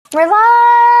We're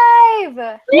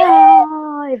live!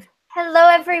 Live! Hello,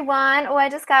 everyone. Oh, I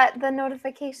just got the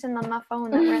notification on my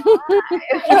phone that we're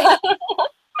live.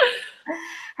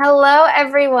 Hello,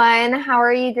 everyone. How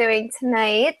are you doing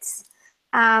tonight?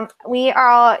 We are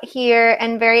all here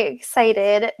and very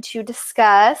excited to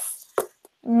discuss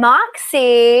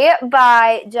Moxie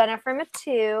by Jennifer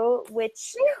Mathieu,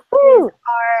 which is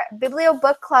our Biblio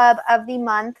Book Club of the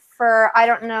month for, I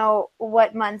don't know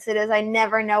what months it is. I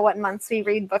never know what months we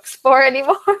read books for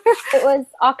anymore. It was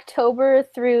October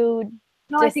through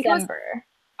December.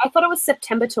 I thought it was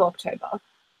September to October.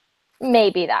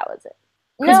 Maybe that was it.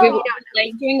 Because we were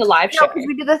doing the live show. No, because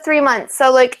we did the 3 months.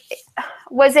 So, like,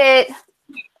 was it?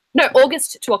 No,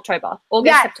 August to October.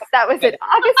 August, yes, September. that was it.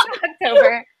 August to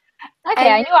October. Okay,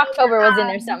 I knew October was in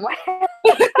there somewhere.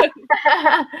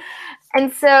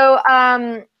 And so,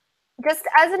 just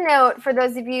as a note, for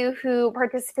those of you who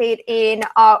participate in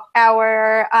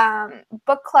our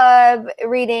book club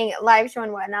reading, live show,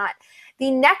 and whatnot,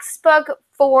 the next book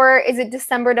is it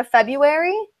December to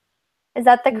February? Is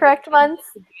that the correct month?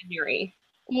 January.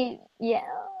 Yeah.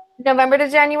 November to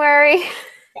January?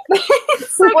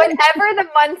 Whatever the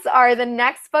months are, the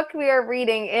next book we are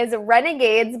reading is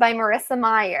Renegades by Marissa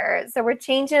Meyer. So we're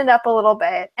changing it up a little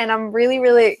bit, and I'm really,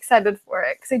 really excited for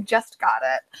it because I just got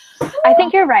it. I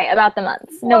think you're right about the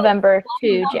months, November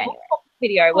to January.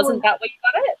 Video, wasn't that where you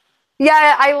got it?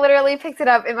 Yeah, I literally picked it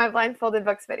up in my blindfolded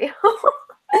books video.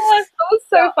 That was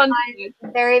so fun. I'm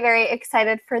very, very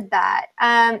excited for that.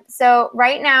 So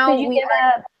right now Could you give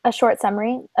a short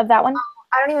summary of that one?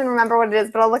 I don't even remember what it is,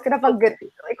 but I'll look it up on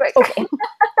Goodreads really quick. Okay.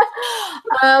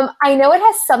 I know it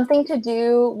has something to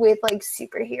do with like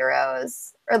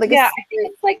superheroes or like I think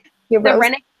it's like the heroes.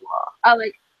 renegades are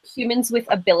like humans with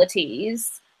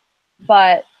abilities,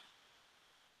 but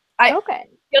to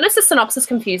be honest, the synopsis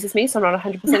confuses me, so I'm not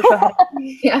 100% sure how to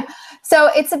Yeah. So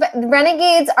it's about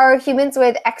renegades are humans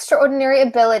with extraordinary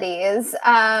abilities,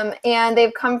 and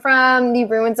they've come from the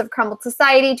ruins of crumbled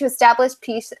society to establish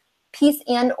peace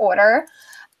and order.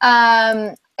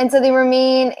 And so they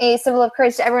remain a symbol of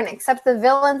courage to everyone except the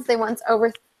villains they once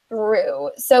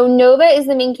overthrew. So Nova is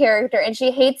the main character, and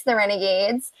she hates the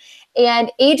renegades.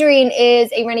 And Adrian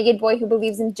is a renegade boy who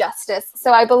believes in justice.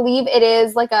 So I believe it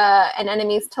is like an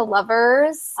enemies to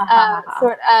lovers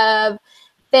sort of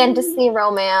fantasy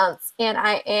romance. And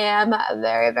I am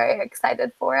very, very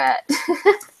excited for it.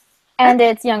 And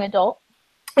it's young adult.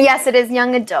 Yes, it is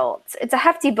young adult. It's a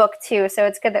hefty book, too, so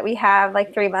it's good that we have,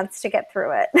 like, 3 months to get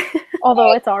through it.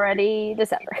 Although it's already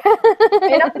December.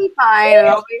 It'll be fine.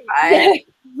 It'll be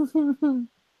fine.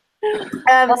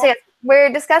 So, yes,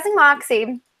 we're discussing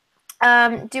Moxie.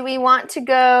 Do we want to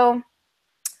go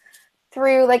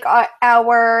through, like,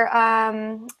 our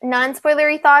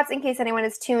non-spoilery thoughts in case anyone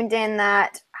is tuned in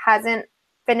that hasn't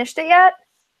finished it yet?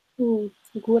 Good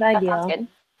idea. That sounds good.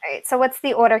 All right, so what's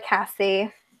the order,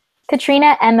 Cassie?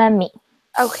 Katrina, Emma, me.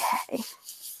 Okay.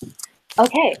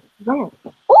 Okay. Well.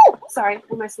 Oh, sorry,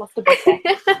 almost lost a book there.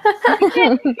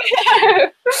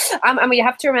 And we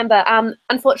have to remember,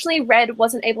 unfortunately, Red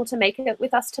wasn't able to make it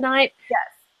with us tonight. Yes.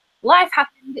 Life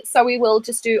happened, so we will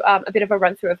just do a bit of a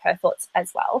run through of her thoughts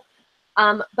as well.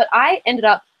 But I ended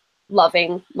up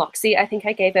loving Moxie. I think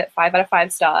I gave it 5 out of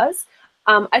 5 stars.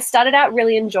 I started out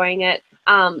really enjoying it.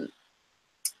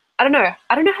 I don't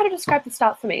know how to describe the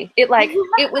start for me. It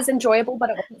was enjoyable,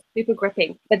 but it wasn't super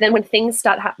gripping. But then when things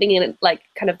start happening and like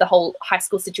kind of the whole high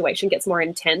school situation gets more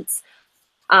intense,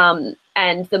 and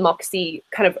the Moxie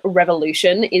kind of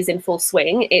revolution is in full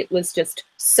swing, it was just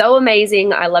so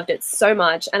amazing. I loved it so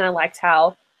much, and I liked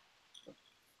how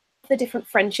the different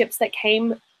friendships that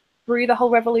came through the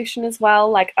whole revolution as well,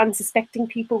 like unsuspecting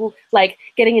people, like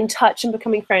getting in touch and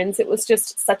becoming friends. It was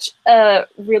just such a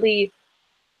really,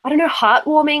 I don't know,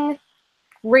 heartwarming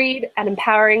read and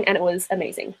empowering, and it was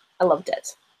amazing. I loved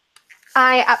it.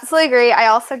 I absolutely agree. I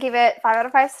also gave it 5 out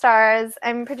of 5 stars.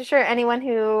 I'm pretty sure anyone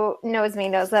who knows me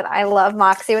knows that I love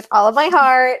Moxie with all of my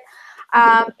heart.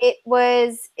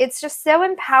 It's just so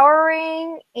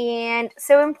empowering and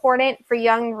so important for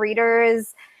young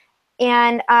readers.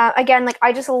 And again, like,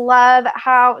 I just love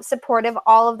how supportive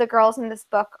all of the girls in this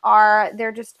book are.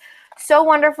 They're just so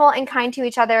wonderful and kind to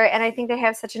each other, and I think they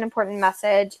have such an important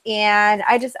message. And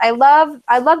I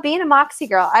love being a Moxie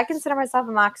girl. I consider myself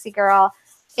a Moxie girl,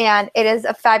 and it is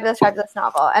a fabulous, fabulous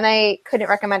novel, and I couldn't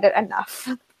recommend it enough.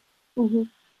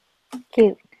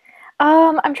 Cute.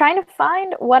 I'm trying to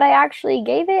find what I actually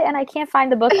gave it, and I can't find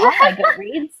the book on my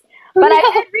Goodreads. But I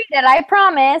did read it, I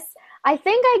promise. I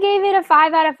think I gave it a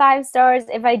 5 out of 5 stars.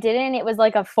 If I didn't, it was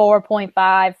like a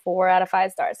 4.5, 4 out of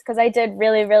 5 stars, because I did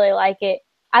really, really like it.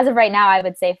 As of right now, I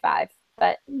would say 5.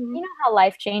 but you know how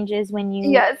life changes when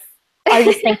you Yes. are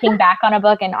just thinking back on a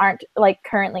book and aren't like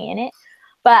currently in it.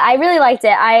 But I really liked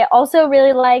it. I also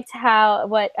really liked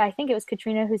what I think it was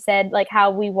Katrina who said, like,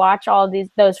 how we watch all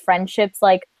those friendships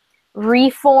like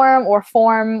reform or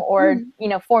form or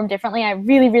form differently. I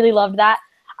really, really loved that.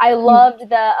 I loved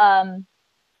the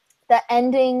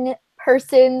ending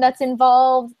person that's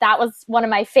involved. That was one of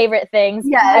my favorite things.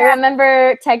 Yes. I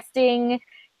remember texting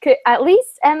at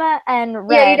least Emma and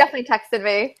Red. Yeah, you definitely texted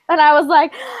me. And I was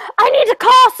like, I need to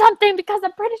call something because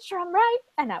I'm pretty sure I'm right.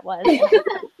 And I was.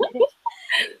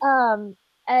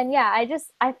 And yeah,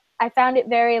 I found it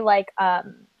very like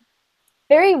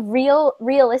very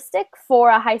realistic for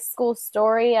a high school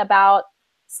story about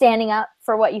standing up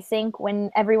for what you think when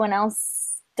everyone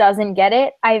else doesn't get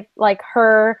it. I like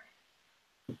her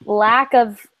lack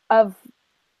of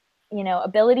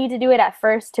ability to do it at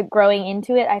first to growing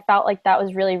into it. I felt like that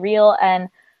was really real, and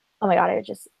oh my god, it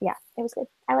was good.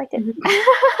 I liked it.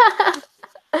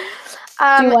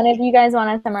 Do one of you guys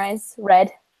want to summarize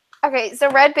Red? Okay, so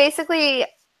Red basically,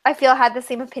 I feel, had the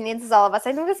same opinions as all of us.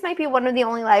 I think this might be one of the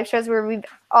only live shows where we've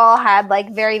all had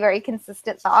like very, very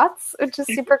consistent thoughts, which is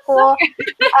super cool.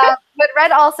 But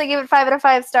Red also gave it 5 out of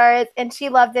 5 stars, and she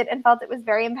loved it and felt it was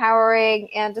very empowering,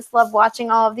 and just loved watching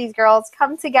all of these girls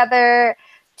come together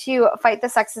to fight the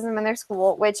sexism in their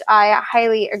school, which I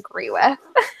highly agree with.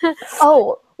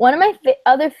 Oh, one of my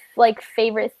other like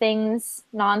favorite things,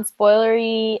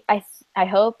 non-spoilery, I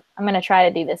hope I'm gonna try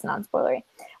to do this non-spoilery,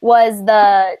 was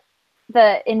the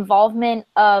involvement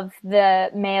of the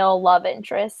male love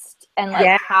interest and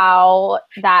like how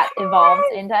that evolves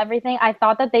into everything. I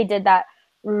thought that they did that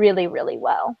really, really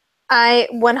well. I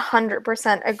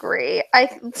 100% agree.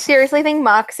 I seriously think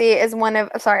Moxie is one of.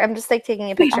 Sorry, I'm just like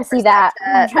taking a picture. I see that.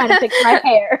 I'm trying to fix my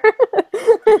hair.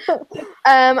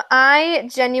 I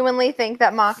genuinely think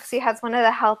that Moxie has one of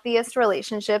the healthiest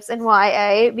relationships in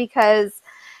YA, because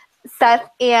Seth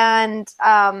and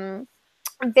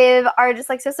Viv are just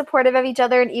like so supportive of each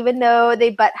other, and even though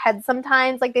they butt heads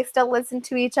sometimes, like they still listen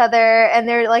to each other, and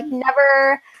they're like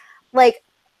never like.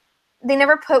 They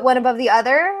never put one above the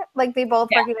other. Like they both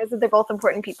recognize that they're both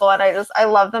important people, and I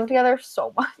love them together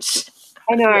so much.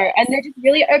 I know, and they're just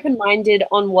really open-minded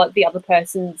on what the other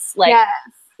person's like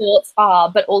thoughts are,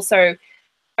 but also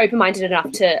open-minded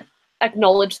enough to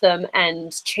acknowledge them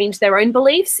and change their own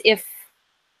beliefs if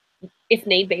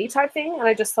need be, type thing. And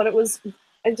I just thought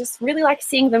I just really like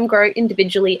seeing them grow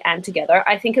individually and together.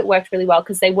 I think it worked really well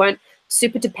because they weren't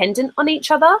super dependent on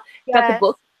each other. But the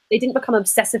book, they didn't become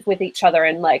obsessive with each other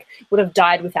and like would have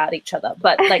died without each other.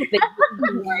 But like they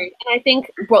and I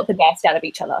think brought the best out of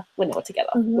each other when they were together.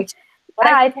 Which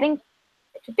I think.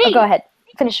 Oh, go ahead.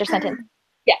 Finish your sentence.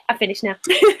 Yeah, I finished now.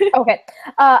 Okay.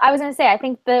 I was gonna say I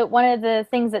think one of the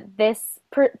things that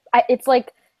it's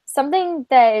like something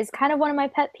that is kind of one of my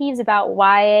pet peeves about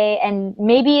YA, and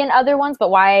maybe in other ones, but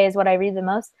YA is what I read the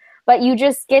most. But you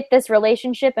just get this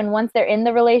relationship, and once they're in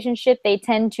the relationship, they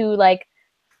tend to like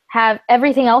have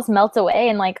everything else melt away,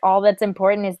 and like all that's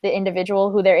important is the individual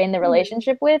who they're in the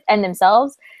relationship with and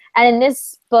themselves. And in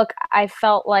this book, I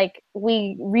felt like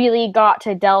we really got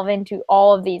to delve into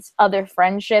all of these other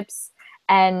friendships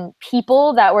and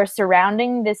people that were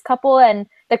surrounding this couple, and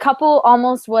the couple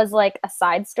almost was like a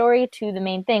side story to the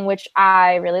main thing, which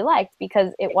I really liked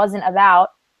because it wasn't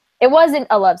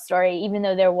a love story, even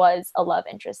though there was a love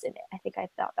interest in it. I think I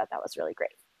thought that was really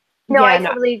great. No, I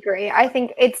totally agree. I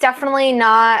think it's definitely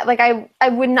not like I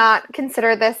would not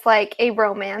consider this like a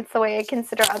romance the way I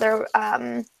consider other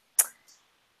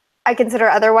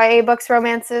YA books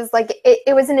romances. Like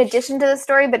it was an addition to the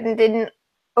story, but it didn't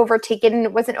overtake it, and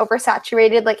it wasn't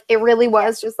oversaturated. Like it really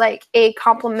was just like a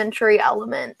complementary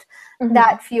element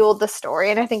that fueled the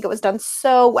story, and I think it was done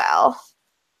so well.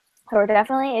 There were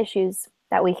definitely issues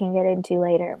that we can get into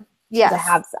later. Yes. I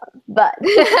have some, but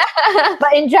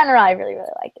in general, I really, really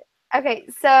liked it. Okay,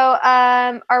 so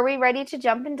are we ready to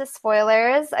jump into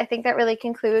spoilers? I think that really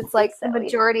concludes like the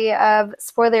majority of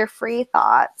spoiler-free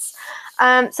thoughts.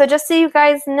 So just so you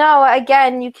guys know,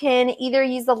 again, you can either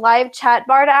use the live chat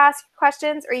bar to ask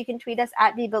questions, or you can tweet us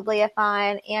at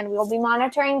 @BBibliothon, and we'll be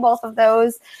monitoring both of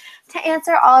those to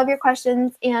answer all of your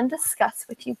questions and discuss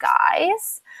with you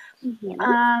guys. So I know we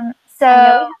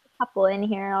have a couple in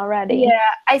here already. Yeah,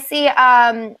 I see.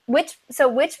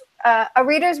 A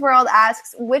Reader's World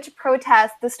asks, which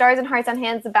protest, the Stars and Hearts on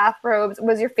Hands, the Bathrobes,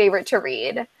 was your favorite to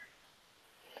read?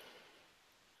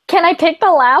 Can I pick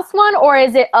the last one, or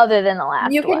is it other than the last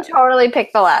one? You can totally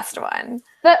pick the last one.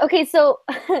 But okay, so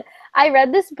I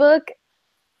read this book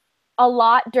a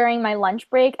lot during my lunch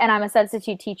break, and I'm a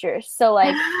substitute teacher. So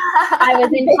like I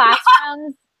was in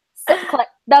classrooms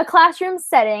the classroom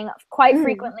setting quite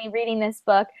frequently reading this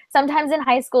book, sometimes in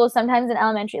high school, sometimes in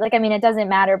elementary. Like, I mean, it doesn't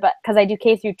matter, but because I do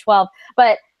K through 12,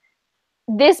 but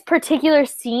this particular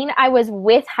scene, I was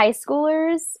with high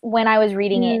schoolers when I was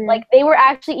reading it. Like, they were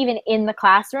actually even in the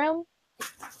classroom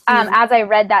as I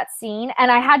read that scene,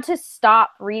 and I had to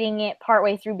stop reading it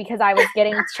partway through because I was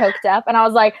getting choked up, and I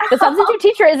was like, the substitute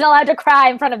teacher isn't allowed to cry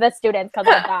in front of the students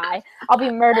because I'll die. I'll be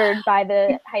murdered by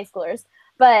the high schoolers.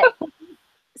 But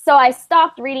so I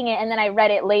stopped reading it, and then I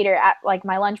read it later at like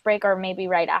my lunch break or maybe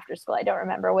right after school. I don't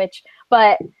remember which,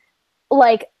 but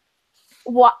like,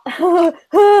 what?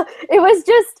 It was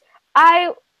just,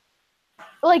 I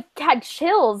like had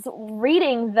chills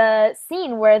reading the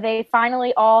scene where they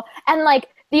finally all, and like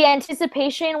the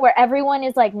anticipation where everyone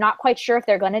is like not quite sure if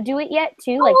they're gonna do it yet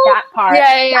too, like that part.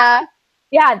 Yeah,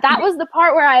 that was the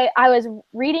part where I was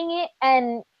reading it,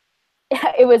 and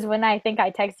it was when I think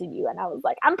I texted you and I was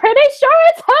like, I'm pretty sure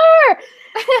it's her.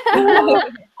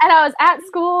 And I was at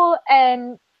school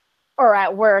or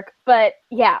at work, but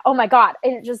yeah, oh my God,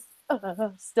 it just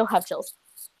still have chills.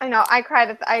 I know, I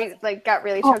cried. I like got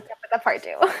really choked up at that part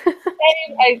too.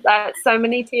 I so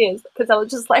many tears because I was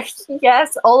just like,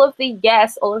 yes, all of these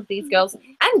girls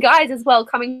and guys as well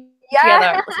coming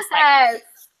together. It was just like,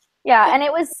 yeah, and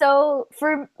it was so,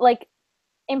 for like,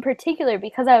 in particular,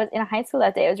 because I was in high school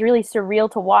that day, it was really surreal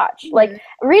to watch. Like,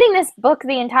 reading this book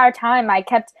the entire time, I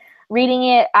kept reading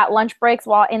it at lunch breaks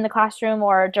while in the classroom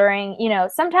or during, you know,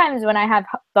 sometimes when I have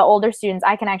the older students,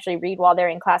 I can actually read while they're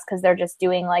in class because they're just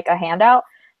doing like a handout.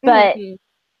 But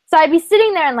so I'd be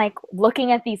sitting there and like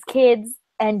looking at these kids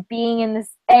and being in this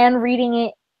and reading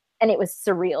it, and it was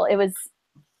surreal. It was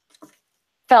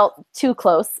felt too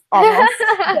close almost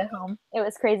to get home. It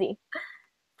was crazy.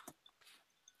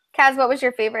 Kaz, what was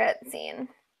your favorite scene?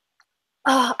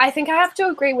 I think I have to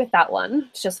agree with that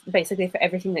one, just basically for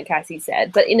everything that Cassie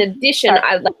said. But in addition,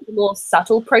 I like the more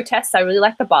subtle protests. I really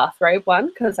like the bathrobe one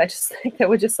because I just think they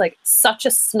were just like such a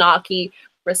snarky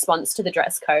response to the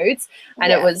dress codes.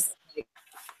 And it was like,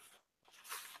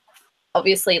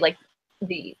 obviously like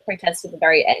the protest at the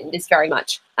very end is very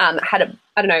much had a,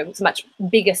 I don't know, it was a much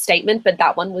bigger statement, but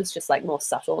that one was just like more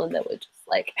subtle, and they were just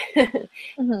like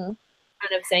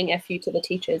kind of saying F you to the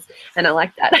teachers, and I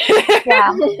like that.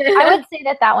 Yeah, I would say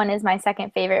that one is my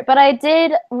second favorite, but I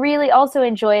did really also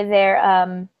enjoy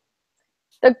their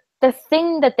the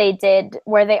thing that they did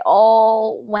where they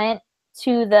all went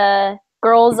to the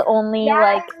girls only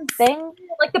like thing.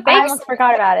 Like the I almost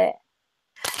forgot about it.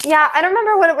 Yeah, I don't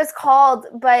remember what it was called,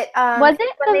 but was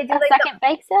it a second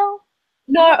bake sale?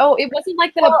 No, it wasn't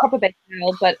like the proper bake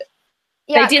sale, but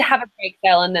they did have a bake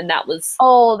sale, and then that was...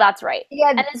 Oh, that's right.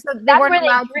 Yeah, and so they weren't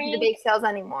allowed to do the bake sales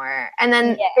anymore. And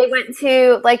then they went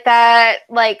to like that,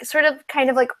 like sort of kind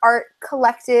of like art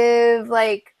collective,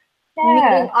 like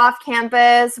meeting off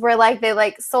campus where like they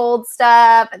like sold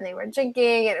stuff and they were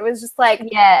drinking, and it was just like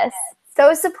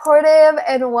so supportive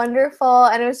and wonderful,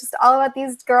 and it was just all about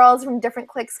these girls from different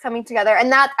cliques coming together.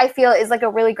 And that, I feel, is like a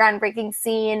really groundbreaking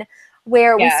scene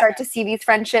where we start to see these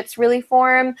friendships really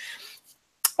form.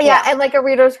 Yeah, and like a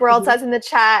Reader's World says in the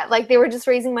chat, like they were just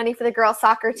raising money for the girls'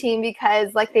 soccer team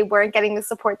because like they weren't getting the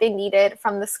support they needed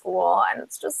from the school, and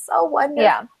it's just so wonderful.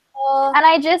 Yeah,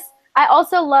 and I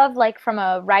also love, like, from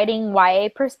a writing YA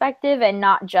perspective and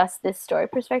not just this story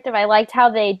perspective, I liked how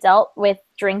they dealt with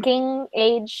drinking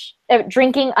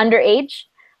underage.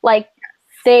 Like,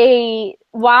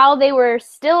 while they were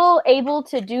still able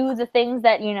to do the things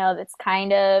that, you know, that's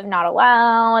kind of not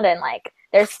allowed, and like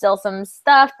there's still some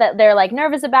stuff that they're like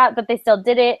nervous about, but they still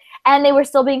did it, and they were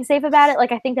still being safe about it.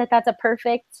 Like, I think that that's a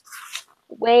perfect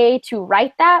way to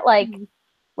write that, like,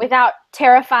 without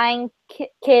terrifying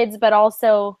kids, but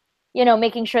also, you know,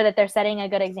 making sure that they're setting a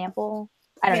good example.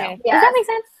 I don't know. Does that make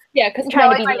sense? Yeah, because I'm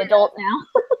trying to be the adult now.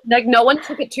 Like, no one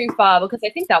took it too far, because I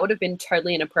think that would have been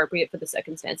totally inappropriate for the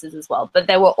circumstances as well. But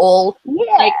they were all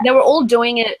like, they were all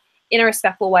doing it in a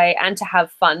respectful way and to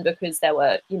have fun, because they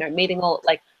were, you know,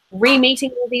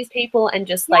 re-meeting all these people and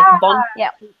just like bonding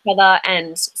with each other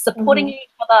and supporting each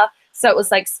other. So it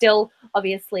was like still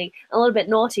obviously a little bit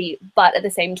naughty, but at the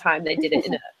same time they did it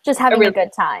in just having a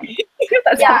good time.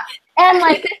 And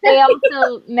like they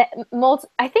also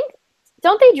I think,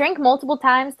 don't they drink multiple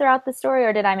times throughout the story,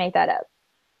 or did I make that up?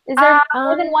 Is there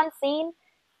more than one scene?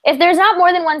 If there's not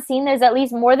more than one scene, there's at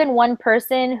least more than one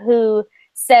person who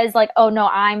says like, "Oh no,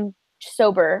 I'm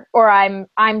sober," or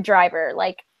 "I'm driver."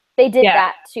 Like, they did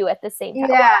that too at the same time.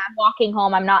 Yeah, I'm walking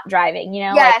home, I'm not driving. You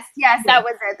know. Yes, that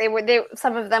was it. They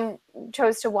some of them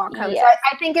chose to walk home. So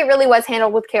I think it really was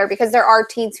handled with care, because there are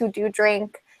teens who do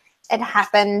drink. It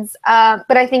happens,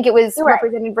 but I think it was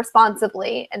represented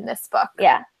responsibly in this book.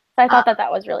 Yeah. So I thought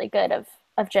that was really good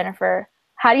of Jennifer.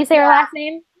 How do you say her last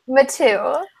name?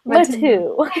 Mathieu.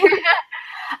 Mathieu.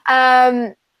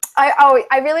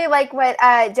 I really like what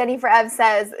Jenny Forever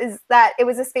says, is that it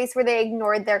was a space where they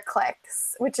ignored their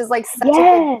cliques, which is like such a good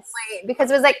point,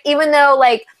 because it was like, even though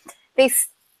like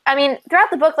throughout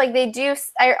the book, like they do,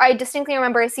 I distinctly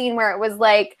remember a scene where it was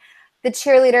like the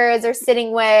cheerleaders are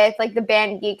sitting with like the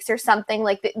band geeks or something,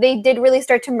 like they did really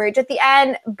start to merge at the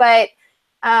end, but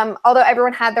although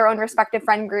everyone had their own respective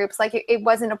friend groups, like it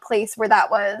wasn't a place where that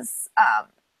was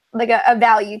like a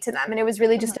value to them, and it was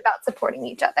really just about supporting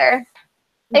each other.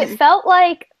 It felt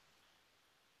like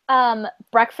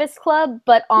Breakfast Club,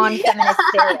 but on feminist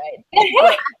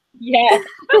steroids. Yes,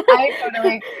 I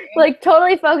totally agree. Like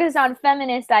totally focused on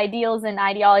feminist ideals and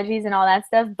ideologies and all that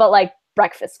stuff, but like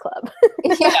Breakfast Club.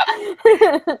 Yeah.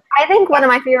 I think one of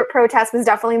my favorite protests was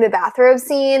definitely the bathrobe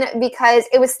scene, because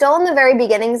it was still in the very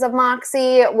beginnings of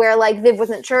Moxie, where like Viv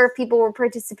wasn't sure if people were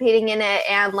participating in it,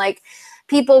 and like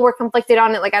people were conflicted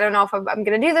on it, like, I don't know if I'm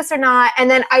going to do this or not. And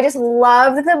then I just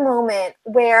loved the moment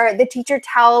where the teacher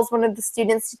tells one of the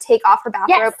students to take off her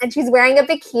bathrobe, and she's wearing a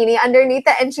bikini underneath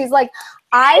it, and she's like,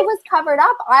 I was covered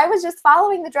up. I was just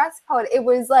following the dress code. It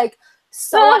was like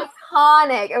so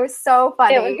iconic. It was so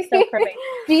funny. It was so perfect.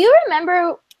 Do you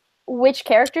remember which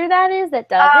character that is that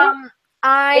does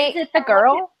it? Is it the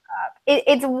girl?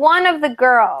 It's one of the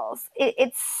girls.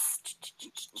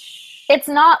 It's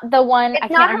not the one.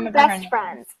 It's not her best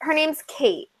friend. Her name's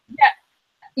Kate.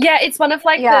 Yeah, it's one of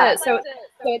like so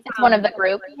it's one of the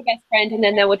group. Her best friend, and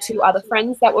then there were two other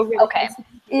friends that were really okay.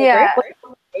 Yeah.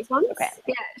 Those ones. Okay.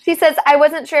 Yeah. She says, I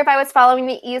wasn't sure if I was following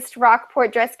the East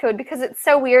Rockport dress code because it's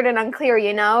so weird and unclear,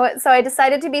 you know? So I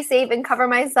decided to be safe and cover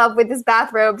myself with this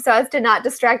bathrobe so as to not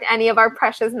distract any of our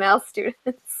precious male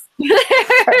students.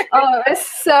 Oh,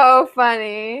 it's so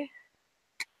funny.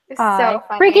 It's so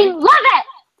funny. Freaking love it!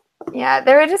 Yeah,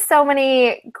 there were just so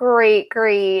many great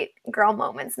girl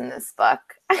moments in this book.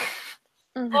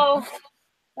 Oh,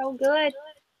 so good.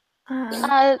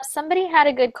 Somebody had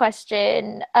a good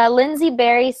question. Lindsay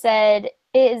Berry said,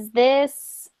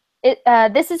 this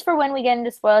is for when we get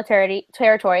into spoiler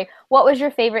territory. What was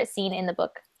your favorite scene in the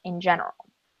book in general?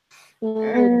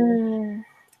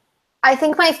 I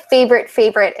think my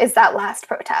favorite is that last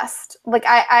protest. Like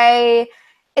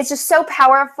it's just so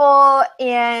powerful,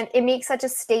 and it makes such a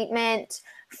statement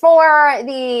for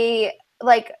the,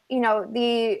 like, you know,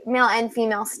 the male and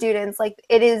female students. Like,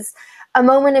 it is a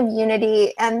moment of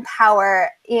unity and power,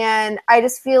 and I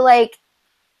just feel like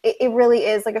it really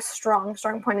is like a strong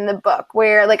point in the book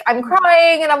where like I'm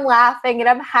crying and I'm laughing and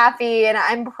I'm happy and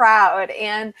I'm proud,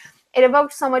 and it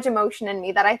evoked so much emotion in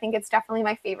me that I think it's definitely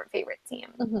my favorite scene.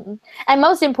 Mm-hmm. And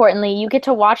most importantly, you get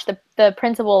to watch the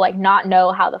principal like not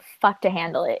know how the fuck to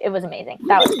handle it. It was amazing.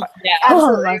 That was fun. Yeah,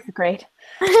 absolutely. That was great.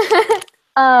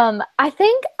 I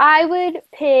think I would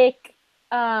pick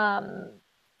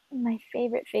my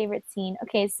favorite scene.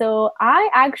 Okay, so I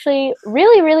actually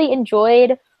really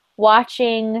enjoyed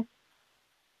watching.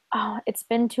 Oh, it's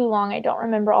been too long. I don't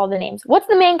remember all the names. What's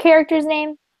the main character's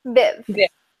name?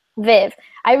 Viv.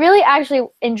 I really actually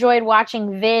enjoyed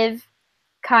watching Viv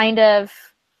kind of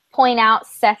point out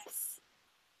Seth's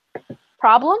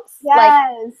problems. Yes.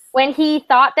 Like when he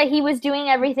thought that he was doing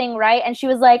everything right, and she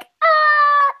was like,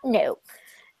 no.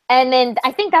 And then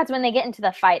I think that's when they get into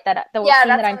the fight, the scene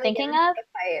that I'm thinking of.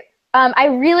 I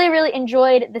really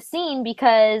enjoyed the scene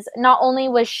because not only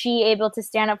was she able to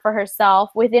stand up for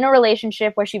herself within a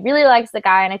relationship where she really likes the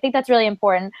guy, and I think that's really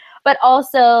important, but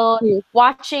also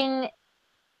watching,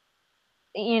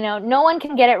 you know, no one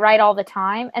can get it right all the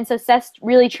time. And so Seth's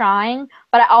really trying,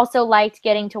 but I also liked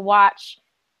getting to watch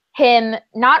him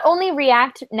not only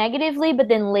react negatively, but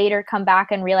then later come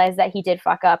back and realize that he did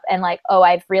fuck up. And like, oh,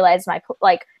 I've realized not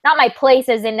my place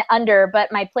is in under, but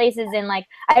my place is in like,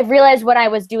 I've realized what I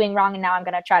was doing wrong, and now I'm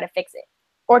going to try to fix it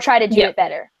or try to do it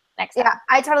better next time. Yeah,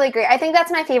 I totally agree. I think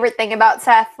that's my favorite thing about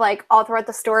Seth, like all throughout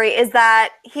the story, is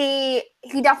that he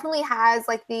definitely has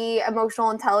like the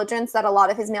emotional intelligence that a lot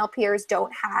of his male peers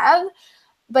don't have.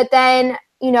 But then,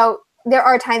 you know, there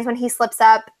are times when he slips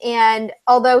up, and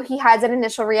although he has an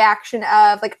initial reaction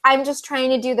of like, I'm just trying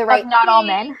to do the right thing. Not all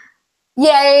men.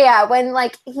 Yeah. When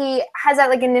like he has that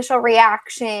like initial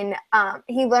reaction,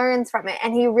 he learns from it,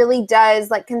 and he really does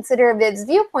like consider Viv's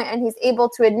viewpoint, and he's able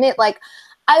to admit like,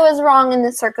 I was wrong in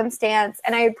this circumstance,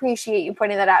 and I appreciate you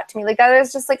pointing that out to me. Like, that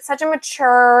is just like such a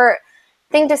mature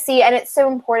thing to see, and it's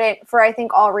so important for, I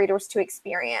think, all readers to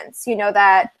experience, you know,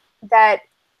 that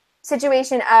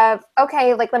situation of,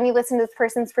 okay, like, let me listen to this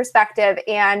person's perspective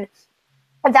and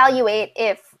evaluate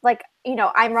if, like, you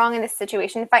know, I'm wrong in this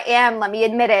situation. If I am, let me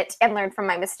admit it and learn from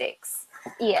my mistakes.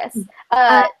 Yes.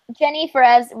 Jenny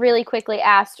Perez really quickly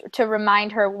asked to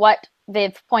remind her what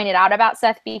they've pointed out about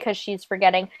Seth because she's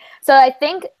forgetting. So I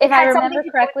think if I remember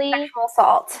correctly, sexual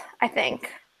assault, I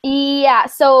think. Yeah,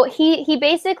 so he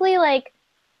basically like,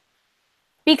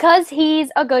 because he's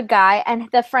a good guy and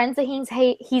the friends that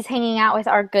he's hanging out with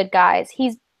are good guys.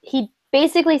 He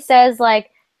basically says like,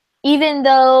 even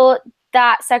though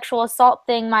that sexual assault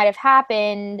thing might have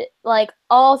happened, like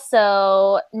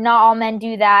also not all men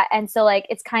do that, and so like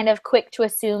it's kind of quick to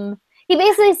assume. He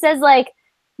basically says like,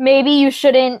 maybe you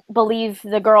shouldn't believe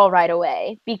the girl right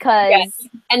away because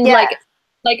and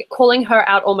like calling her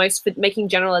out almost for making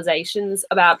generalizations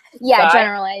about guys.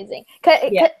 Generalizing.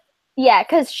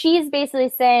 Because she's basically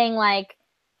saying like,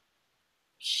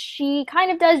 she kind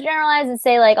of does generalize and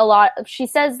say like a lot. She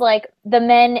says like the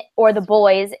men or the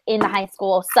boys in the high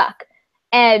school suck,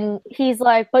 and he's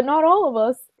like, but not all of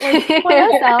us. Like, point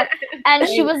us out. And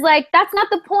she was like, that's not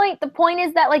the point. The point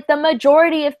is that like the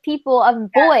majority of people,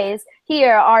 of boys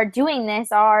here, are doing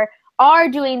this, are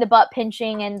doing the butt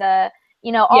pinching and the,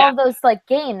 you know, all of those like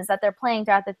games that they're playing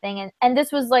throughout the thing. And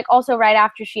this was like also right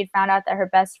after she had found out that her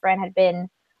best friend had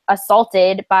been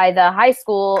assaulted by the high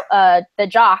school, the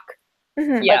jock.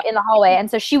 Like in the hallway,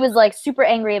 and so she was like super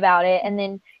angry about it, and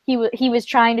then he was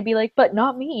trying to be like, but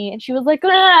not me, and she was like,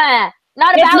 not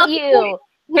about you.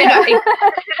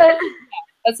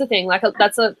 That's the thing, like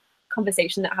that's a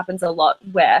conversation that happens a lot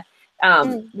where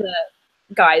the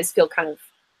guys feel kind of,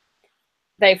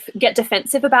 they get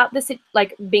defensive about this,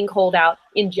 like being called out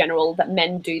in general that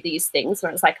men do these things,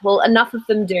 where it's like, well, enough of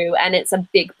them do, and it's a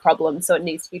big problem, so it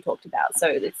needs to be talked about. So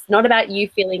it's not about you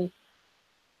feeling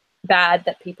bad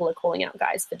that people are calling out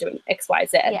guys for doing X, Y,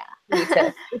 Z.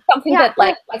 It's something that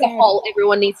like as a whole,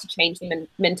 everyone needs to change the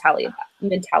mentality about.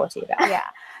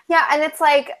 Yeah, and it's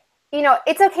like, you know,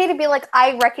 it's okay to be like,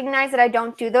 I recognize that I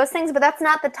don't do those things, but that's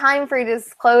not the time for you to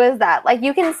disclose that. Like,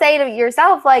 you can say to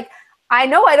yourself, like, I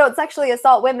know I don't sexually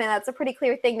assault women. That's a pretty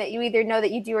clear thing that you either know that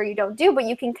you do or you don't do, but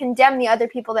you can condemn the other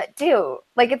people that do.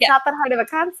 Like, it's not that hard of a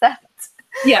concept.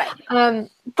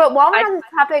 But while we're on this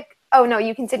topic, oh no,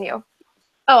 you continue.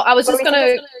 Oh, I was just going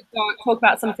to talk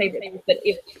about some favorite things, but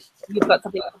if you've got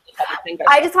something else to talk about,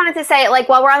 I just wanted to say, like,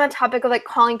 while we're on the topic of like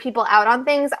calling people out on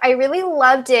things, I really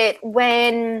loved it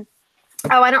when,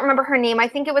 I don't remember her name. I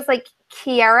think it was like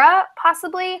Kiara,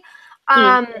 possibly.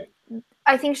 I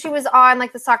think she was on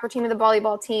like the soccer team or the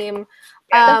volleyball team.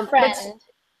 The friend.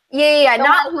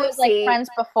 Not who was like friends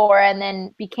before and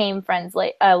then became friends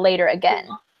later again.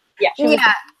 The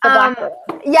black girl.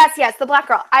 Yes, the black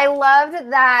girl. I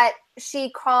loved that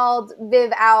she called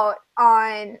Viv out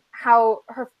on how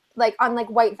her, like, on like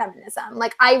white feminism.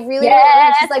 Like, I really,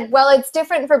 she's like, well, it's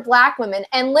different for black women.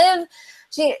 And Liv,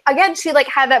 she like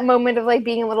had that moment of like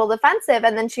being a little defensive,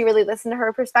 and then she really listened to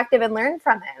her perspective and learned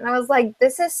from it. And I was like,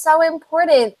 this is so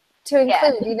important to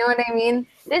include. You know what I mean?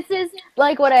 This is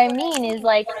like, what I mean is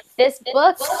like, this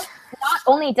book not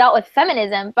only dealt with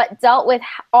feminism, but dealt with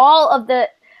all of the,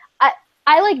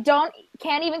 I like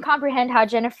can't even comprehend how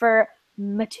Jennifer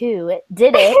Mathieu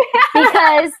did it,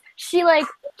 because she like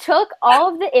took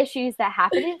all of the issues that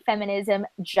happen in feminism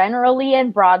generally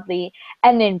and broadly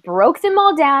and then broke them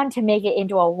all down to make it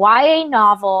into a YA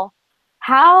novel.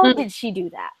 How did she do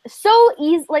that? So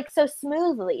easy, like so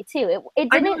smoothly too. It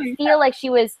didn't feel like she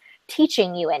was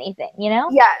teaching you anything, you know?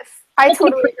 Yes, I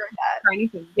totally agree with that. Or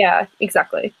anything. Yeah,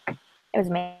 exactly. It was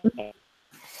amazing.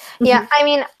 Yeah, I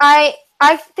mean,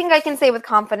 I think I can say with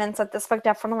confidence that this book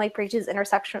definitely preaches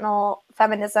intersectional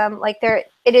feminism. Like,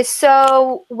 it is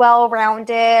so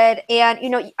well-rounded, and you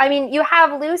know, I mean, you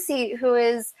have Lucy, who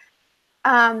is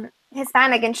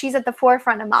Hispanic, and she's at the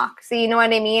forefront of Moxie. You know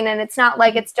what I mean? And it's not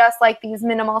like it's just like these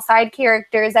minimal side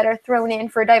characters that are thrown in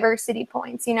for diversity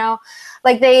points. You know,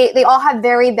 like they all have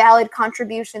very valid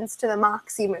contributions to the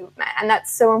Moxie movement, and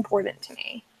that's so important to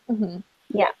me.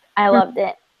 Yeah, I loved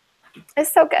it.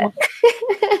 It's so good.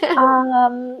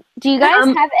 Do you guys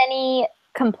have any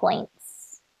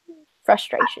complaints,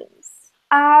 frustrations?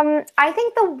 I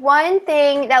think the one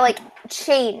thing that like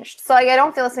changed, so like I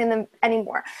don't feel the same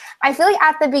anymore. I feel like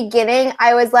at the beginning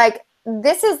I was like,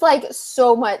 this is like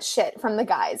so much shit from the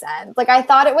guys' end. Like, I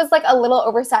thought it was like a little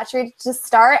oversaturated to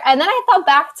start, and then I thought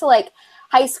back to like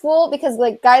high school, because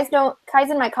like guys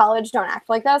in my college don't act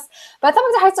like this. But I thought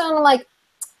it was high school, and I'm like,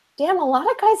 damn, a lot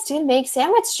of guys did make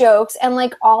sandwich jokes and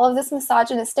like all of this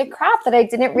misogynistic crap that I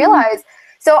didn't realize.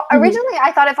 So originally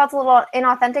I thought it felt a little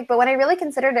inauthentic, but when I really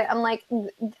considered it, I'm like,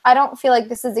 I don't feel like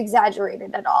this is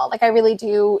exaggerated at all. Like, I really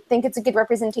do think it's a good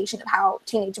representation of how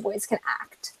teenage boys can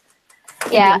act.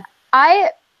 Yeah,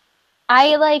 I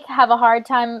I like have a hard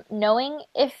time knowing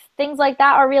if things like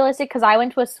that are realistic because I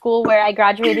went to a school where I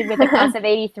graduated with a class of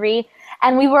 83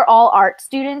 and we were all art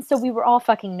students, so we were all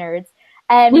fucking nerds.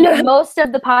 And most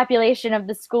of the population of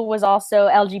the school was also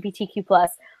LGBTQ+.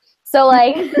 So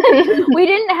like we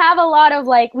didn't have a lot of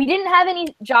like we didn't have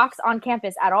any jocks on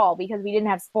campus at all because we didn't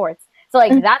have sports. So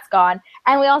like that's gone.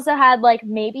 And we also had like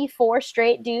maybe 4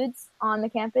 straight dudes on the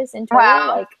campus in total.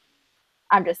 Wow. Like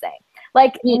I'm just saying.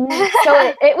 Like,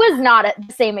 so it was not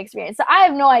the same experience. So I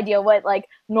have no idea what, like,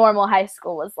 normal high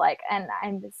school was like. And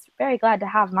I'm just very glad to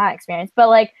have my experience. But,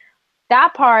 like,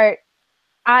 that part,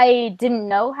 I didn't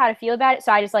know how to feel about it.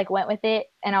 So I just, like, went with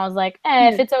it. And I was like,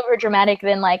 if it's over dramatic,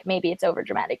 then, like, maybe it's over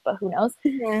dramatic. But who knows?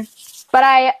 But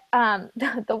I,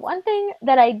 the one thing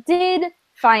that I did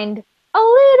find a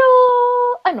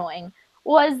little annoying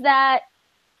was that,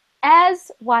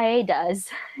 as YA does,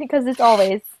 because it's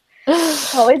always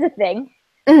a thing.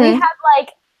 We have like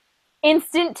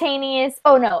instantaneous,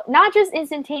 not just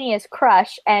instantaneous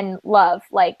crush and love,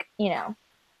 like, you know,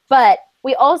 but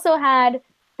we also had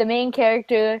the main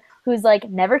character who's like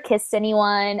never kissed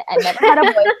anyone and never had a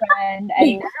boyfriend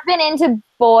and never been into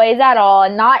boys at all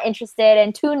and not interested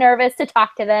and too nervous to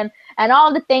talk to them and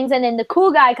all the things. And then the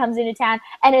cool guy comes into town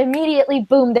and immediately,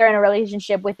 boom, they're in a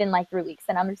relationship within like 3 weeks.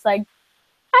 And I'm just like,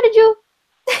 how did you?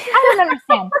 I don't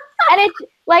understand. And it's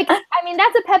like, I mean,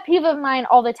 that's a pet peeve of mine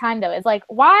all the time, though. It's like,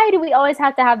 why do we always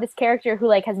have to have this character who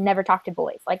like has never talked to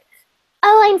boys? Like,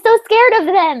 oh, I'm so scared of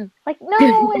them. Like,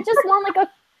 no, I just want like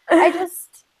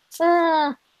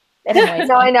Anyways,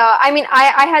 no, I know. I mean,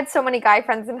 I had so many guy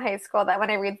friends in high school that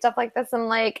when I read stuff like this, I'm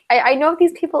like, I know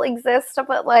these people exist,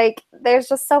 but like, there's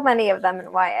just so many of them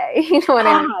in YA. You know what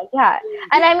I mean? Yeah.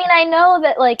 And I mean, I know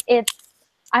that like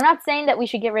I'm not saying that we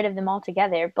should get rid of them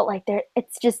altogether, but like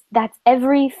it's just that's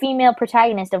every female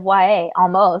protagonist of YA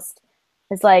almost.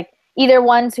 It's like either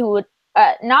ones who would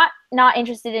not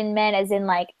interested in men as in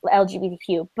like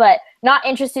LGBTQ, but not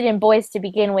interested in boys to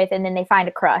begin with, and then they find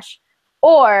a crush,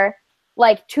 or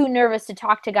like too nervous to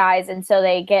talk to guys, and so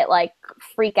they get like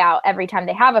freak out every time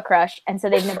they have a crush, and so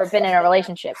they've never been in a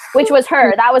relationship, which was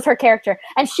her. That was her character,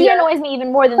 and she annoys me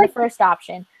even more than the first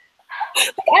option.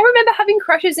 I remember having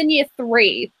crushes in year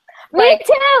 3. Me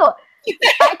too.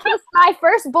 I kissed my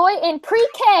first boy in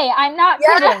pre-K. I'm not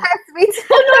kidding. Yes, me too.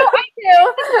 I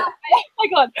do. Oh my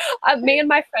god. Me and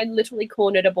my friend literally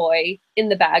cornered a boy in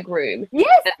the bag room.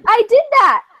 Yes, I did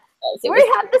that. So we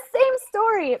had the same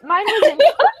story. Mine was in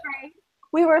grade.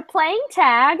 We were playing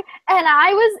tag, and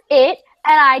I was it,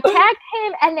 and I tagged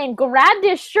him and then grabbed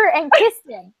his shirt and kissed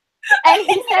him. And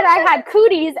he said I had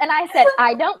cooties, and I said,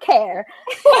 I don't care.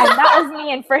 And that was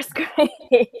me in first grade.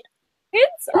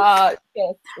 Kids are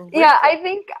just yeah,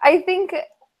 I think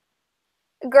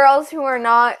girls who are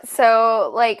not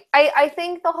so like I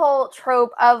think the whole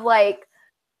trope of like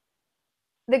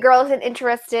the girl isn't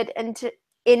interested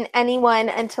in anyone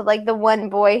until like the one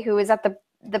boy who is at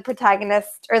the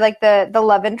protagonist or like the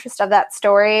love interest of that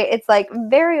story, it's like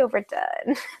very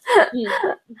overdone.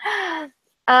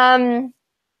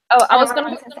 I was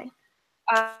going to say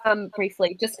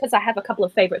briefly, just because I have a couple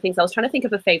of favorite things. I was trying to think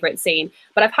of a favorite scene,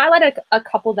 but I've highlighted a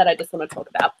couple that I just want to talk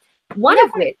about. One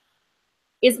of which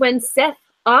is when Seth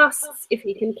asks if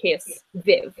he can kiss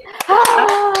Viv.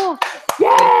 Oh,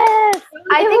 yes!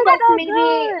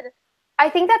 I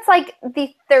think that's like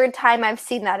the 3rd time I've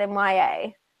seen that in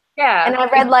YA. Yeah. And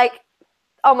I've read like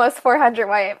almost 400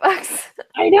 YA books.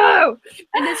 I know.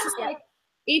 And it's just like,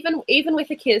 even with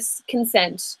a kiss,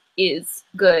 consent is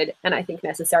good and I think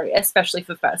necessary, especially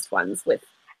for first ones with,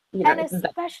 you know. And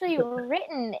especially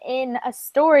written in a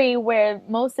story where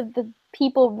most of the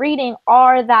people reading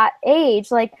are that age.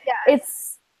 Like,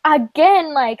 it's,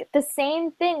 again, like the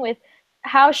same thing with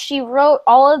how she wrote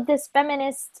all of this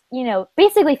feminist, you know,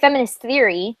 basically feminist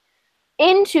theory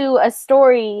into a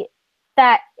story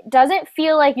that doesn't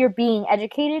feel like you're being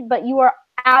educated, but you are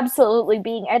absolutely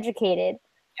being educated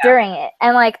during it.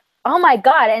 And like, oh my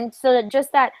God. And so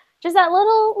just that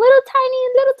little tiny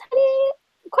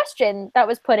question that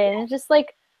was put in. It's just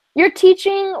like, you're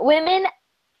teaching women,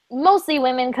 mostly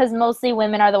women, because mostly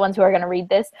women are the ones who are going to read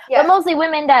this, but mostly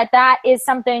women that is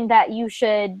something that you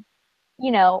should,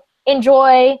 you know,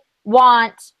 enjoy,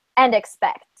 want, and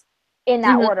expect in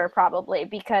that order, probably,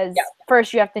 because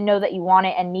first you have to know that you want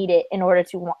it and need it in order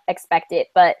to expect it.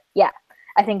 But yeah,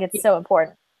 I think it's so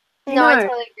important. No, I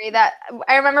totally agree. That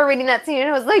I remember reading that scene and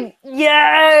I was like,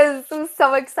 yes! I was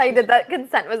so excited that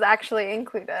consent was actually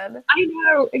included. I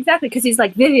know, exactly, because he's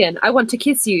like, Vivian, I want to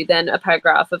kiss you. Then a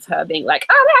paragraph of her being like,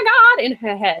 oh my God, in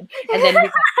her head. And then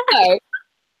he's like, no,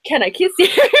 can I kiss you?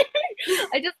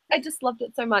 I just loved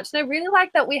it so much. And I really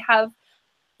like that we have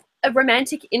a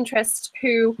romantic interest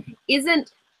who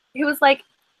was like,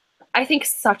 I think,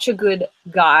 such a good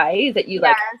guy that you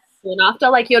like went after.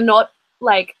 Like, you're not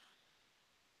like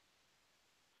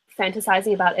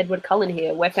fantasizing about Edward Cullen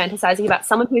here. We're fantasizing about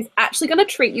someone who's actually going to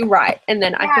treat you right. And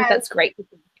then I think that's great.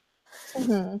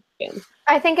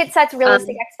 I think it sets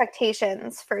realistic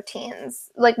expectations for teens.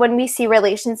 Like when we see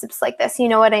relationships like this, you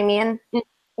know what I mean?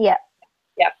 Yeah.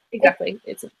 Yeah, exactly.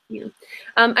 It's and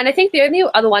I think the only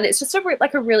other one, it's just a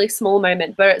really small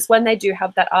moment, but it's when they do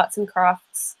have that arts and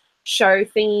crafts show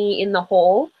thingy in the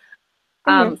hall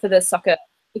for the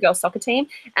girls' soccer team,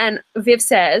 and Viv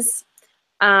says,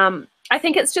 I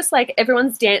think it's just like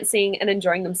everyone's dancing and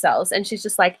enjoying themselves, and she's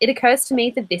just like, it occurs to me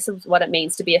that this is what it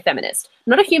means to be a feminist,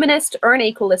 not a humanist or an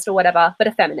equalist or whatever, but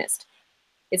a feminist.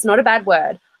 It's not a bad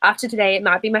word. After today, it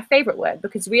might be my favorite word,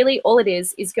 because really all it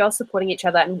is girls supporting each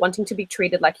other and wanting to be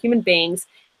treated like human beings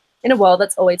in a world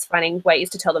that's always finding ways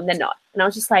to tell them they're not. And I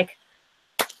was just like,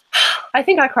 I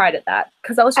think I cried at that,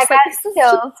 because I was just got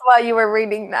chills while you were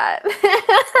reading that.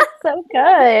 So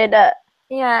good.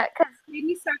 Yeah, because it made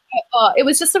me so. It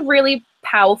was just a really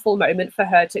powerful moment for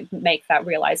her to make that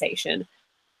realization,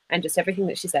 and just everything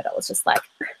that she said. I was just like,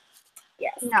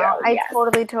 yes. No, girl, I yes.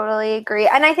 totally agree.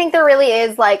 And I think there really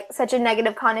is like such a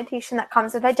negative connotation that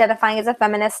comes with identifying as a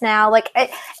feminist now, like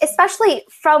especially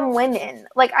from women.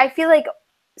 Like I feel like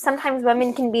sometimes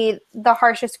women can be the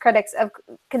harshest critics of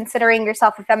considering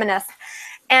yourself a feminist.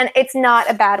 And it's not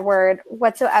a bad word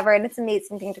whatsoever. And it's an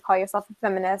amazing thing to call yourself a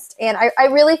feminist. And I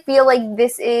really feel like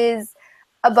this is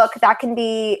a book that can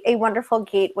be a wonderful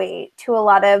gateway to a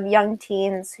lot of young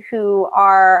teens who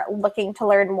are looking to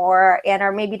learn more and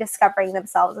are maybe discovering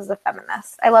themselves as a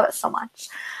feminist. I love it so much.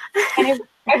 And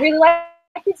I really like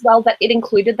as well that it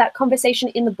included that conversation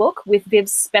in the book with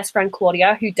Viv's best friend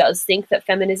Claudia, who does think that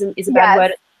feminism is a bad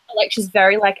word. Like she's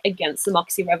very like against the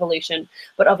Moxie revolution,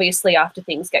 but obviously after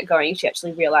things get going, she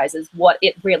actually realizes what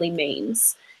it really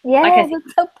means. Yeah, like, I think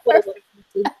it's so perfect.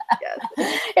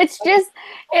 It's just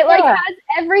it like has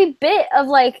every bit of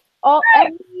like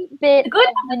every bit good,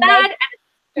 of the bad.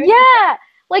 Yeah,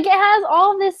 like it has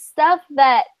all this stuff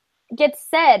that gets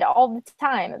said all the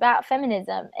time about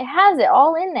feminism. It has it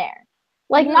all in there.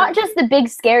 Like not just the big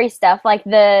scary stuff, like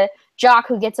the jock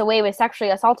who gets away with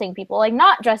sexually assaulting people, like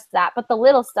not just that, but the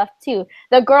little stuff too.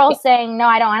 The girl saying, "No,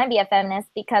 I don't want to be a feminist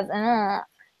because,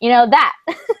 you know that."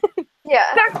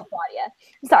 Yeah. Claudia.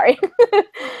 Sorry.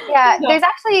 Yeah, there's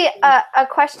actually a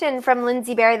question from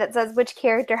Lindsay Berry that says, which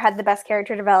character had the best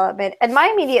character development? And my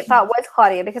immediate thought was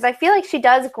Claudia, because I feel like she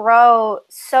does grow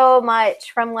so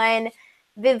much from when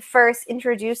Viv first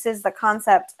introduces the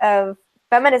concept of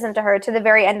feminism to her to the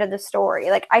very end of the story.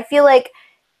 Like, I feel like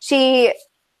she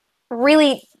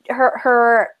really,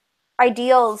 her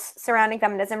ideals surrounding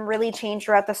feminism really changed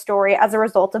throughout the story as a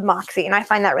result of Moxie, and I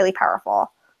find that really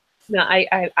powerful. No,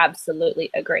 I absolutely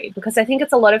agree, because I think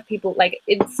it's a lot of people, like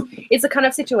it's a kind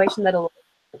of situation that a lot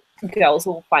of girls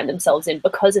will find themselves in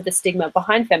because of the stigma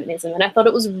behind feminism, and I thought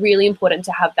it was really important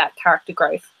to have that character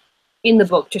growth in the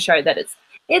book to show that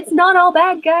it's not all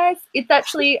bad, guys. It's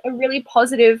actually a really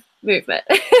positive movement.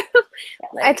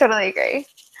 I totally agree.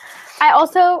 I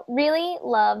also really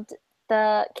loved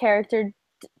the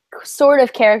sort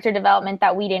of character development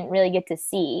that we didn't really get to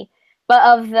see, but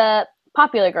of the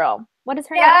popular girl. What is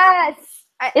her name? Yes.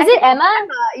 Is it Emma?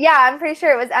 Yeah, I'm pretty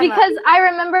sure it was Emma. Because I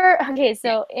remember, okay,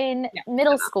 so in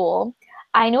middle school,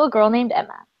 I knew a girl named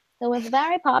Emma who was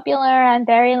very popular and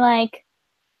very like,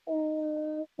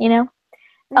 you know,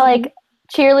 like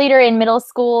cheerleader in middle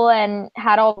school and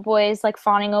had all the boys like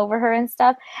fawning over her and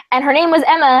stuff. And her name was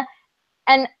Emma.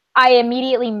 And I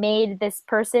immediately made this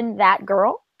person that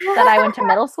girl that I went to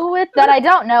middle school with that I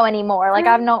don't know anymore. Like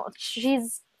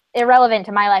she's irrelevant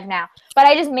to my life now, but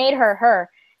I just made her.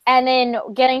 And then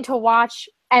getting to watch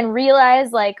and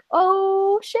realize like,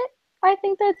 oh shit, I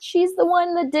think that she's the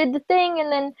one that did the thing.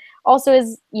 And then also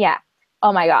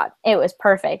oh my God, it was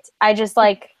perfect. I just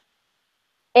like,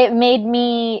 it made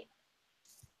me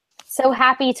so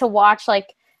happy to watch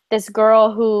like this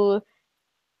girl who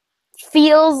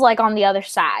feels like on the other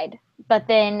side, but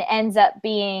then ends up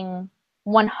being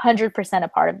 100% a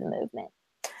part of the movement.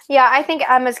 Yeah, I think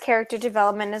Emma's character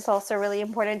development is also really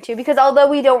important too, because although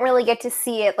we don't really get to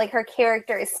see it, like her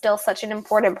character is still such an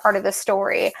important part of the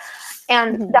story.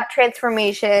 And that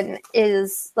transformation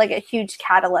is like a huge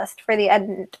catalyst for the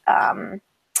end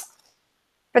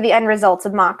results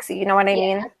of Moxie, you know what I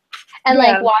mean? And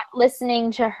like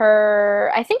listening to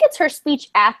her, I think it's her speech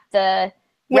at the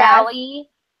rally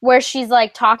where she's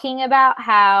like talking about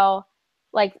how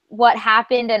like what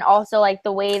happened and also like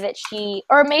the way that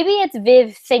or maybe it's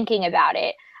Viv thinking about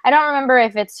it, I don't remember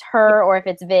if it's her or if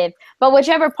it's Viv, but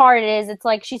whichever part it is, it's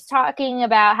like she's talking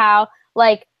about how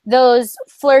like those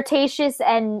flirtatious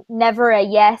and never a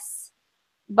yes,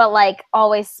 but like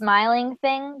always smiling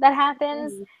thing that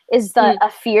happens is a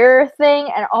fear thing.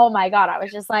 And oh my God, I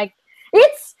was just like,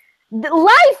 it's the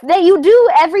life that you do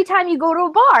every time you go to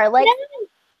a bar. Like,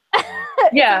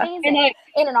 yeah, amazing,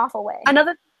 in an awful way.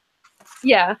 Another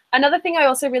thing I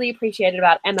also really appreciated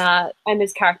about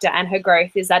Emma's character and her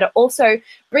growth is that it also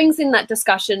brings in that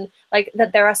discussion, like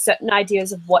that there are certain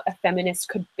ideas of what a feminist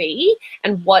could be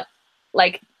and what,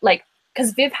 like,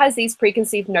 because Viv has these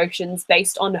preconceived notions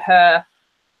based on her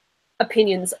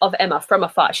opinions of Emma from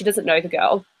afar. She doesn't know the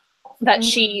girl, that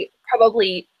she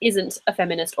probably isn't a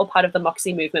feminist or part of the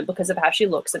Moxie movement because of how she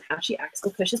looks and how she acts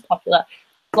because she's popular,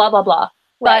 blah, blah, blah.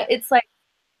 Right. But it's like,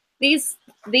 these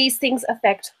things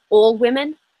affect all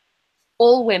women.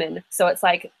 So it's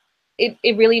like, it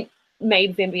really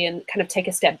made Vivian kind of take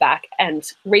a step back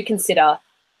and reconsider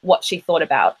what she thought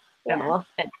about Emma.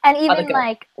 And even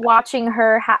like watching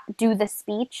her do the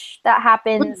speech that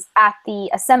happens at the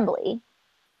assembly,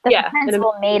 the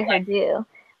principal made her do.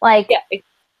 Like,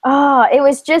 oh, it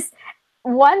was just,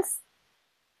 once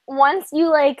you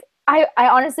like, I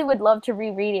honestly would love to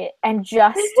reread it and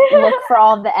just look for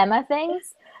all of the Emma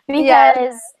things.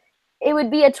 Because it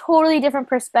would be a totally different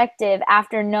perspective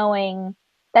after knowing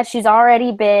that she's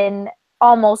already been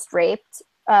almost raped,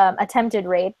 attempted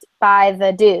raped by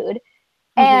the dude.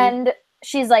 And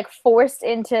she's like forced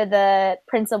into the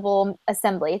principal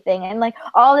assembly thing. And like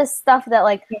all this stuff that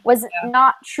like was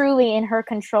not truly in her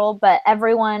control, but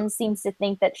everyone seems to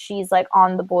think that she's like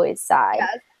on the boys' side.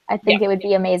 I think it would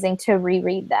be amazing to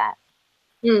reread that.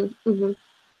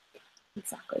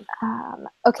 Exactly.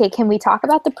 Okay, can we talk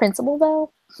about the principal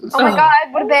though? Oh my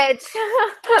God, what a bitch.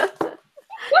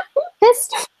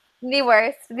 The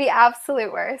worst, the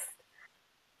absolute worst.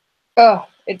 Oh,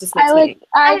 it just makes me...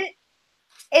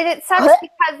 It sucks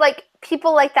because like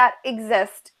people like that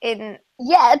exist in...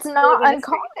 Yeah, it's not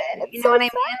uncommon. You know what I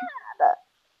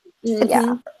mean?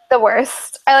 Yeah, the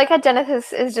worst. I like how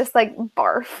Genesis is just like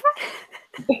barf.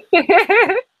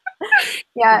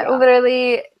 Yeah,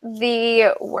 literally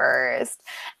the worst.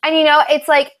 And you know, it's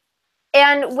like,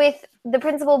 and with the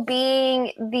principal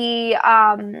being the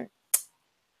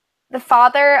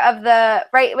father of the,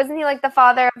 right, wasn't he like the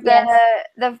father of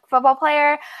the football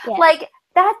player? Like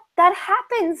that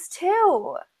happens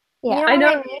too. Yeah, you know I know.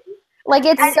 What I mean? Like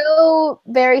it's so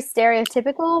very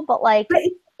stereotypical, but like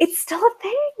it's still a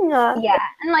thing. Yeah,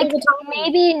 and like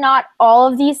maybe not all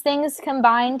of these things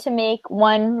combine to make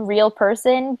one real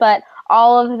person, but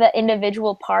all of the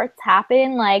individual parts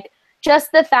happen. Like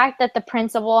just the fact that the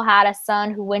principal had a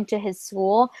son who went to his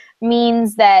school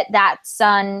means that that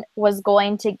son was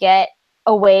going to get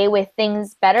away with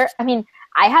things better. I mean,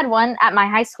 I had one at my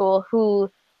high school who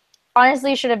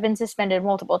honestly should have been suspended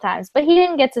multiple times, but he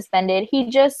didn't get suspended. He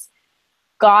just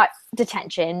got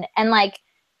detention. And like,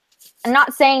 I'm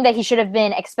not saying that he should have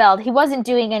been expelled. He wasn't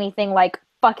doing anything like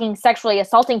fucking sexually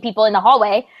assaulting people in the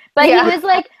hallway, but he was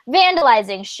like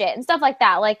vandalizing shit and stuff like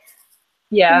that. Like,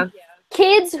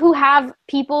 kids who have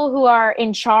people who are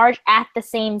in charge at the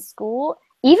same school,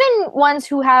 even ones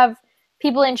who have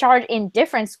people in charge in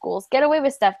different schools, get away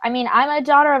with stuff. I mean, I'm a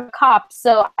daughter of a cop,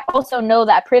 so I also know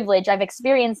that privilege. I've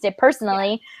experienced it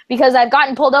personally because I've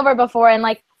gotten pulled over before and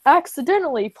like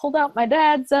accidentally pulled out my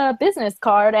dad's business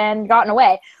card and gotten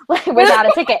away without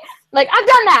a ticket. Like, I've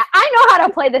done that. I know how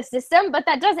to play the system, but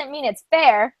that doesn't mean it's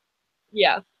fair.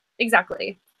 Yeah,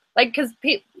 exactly. Like, because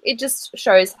it just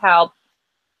shows how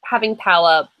having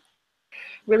power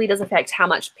really does affect how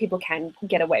much people can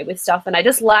get away with stuff. And I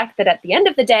just like that at the end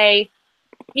of the day,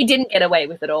 he didn't get away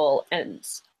with it all, and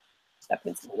that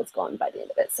principal was gone by the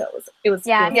end of it. So it was.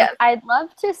 I'd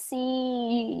love to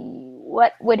see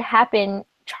what would happen,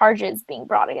 charges being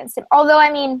brought against him. Although,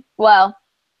 I mean, well,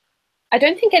 I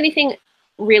don't think anything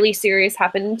really serious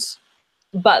happened,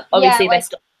 but obviously they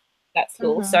still at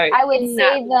school. So I would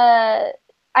say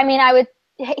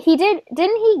did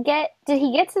he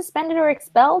get suspended or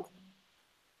expelled?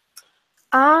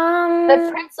 The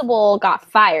principal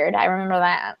got fired. I remember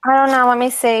that. I don't know. Let me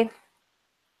see.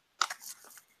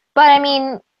 But I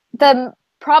mean,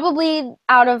 probably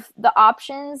out of the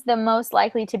options, the most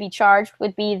likely to be charged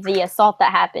would be the assault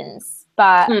that happens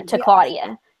to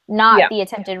Claudia, not the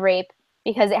attempted rape,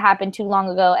 because it happened too long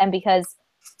ago and because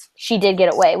she did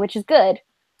get away, which is good.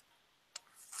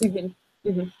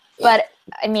 But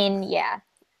I mean,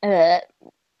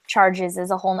 charges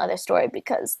is a whole nother story,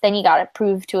 because then you got to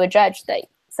prove to a judge that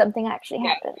something actually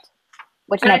happened,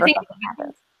 which never fucking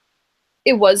happens.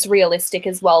 It was realistic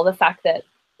as well. The fact that,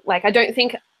 like, I don't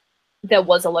think there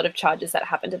was a lot of charges that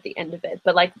happened at the end of it.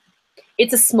 But like,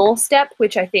 it's a small step,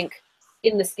 which I think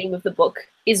in the scheme of the book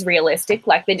is realistic.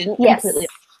 Like, they didn't completely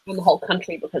on the whole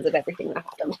country because of everything that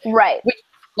happened. Right.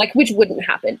 Which wouldn't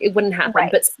happen. It wouldn't happen.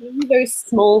 Right. But seeing those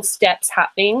small steps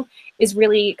happening is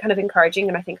really kind of encouraging,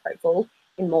 and I think hopeful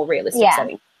in more realistic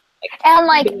settings. And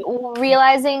like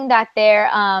realizing that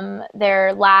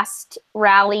their last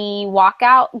rally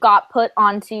walkout got put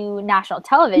onto national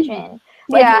television.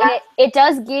 Like it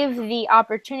does give the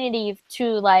opportunity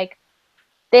to like,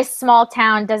 this small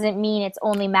town doesn't mean it's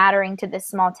only mattering to this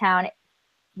small town.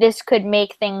 This could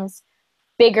make things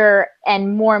bigger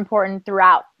and more important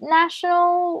throughout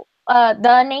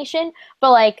the nation.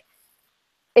 But like,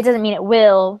 it doesn't mean it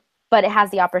will, but it has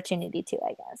the opportunity to, I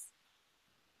guess.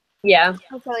 Yeah.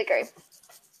 I totally agree.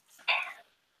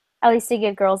 At least to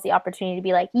give girls the opportunity to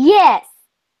be like, yes!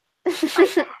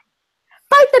 Fight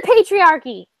the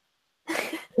patriarchy!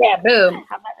 Yeah, boom. I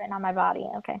have that written on my body.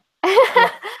 Okay.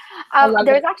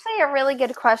 There's actually a really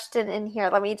good question in here.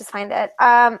 Let me just find it.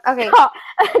 Okay.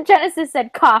 Genesis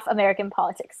said, cough, American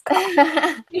politics.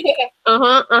 Cough.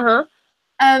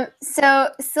 So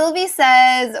Sylvie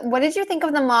says, what did you think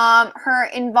of the mom, her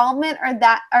involvement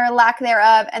or lack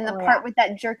thereof, and the part with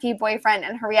that jerky boyfriend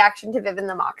and her reaction to Viv and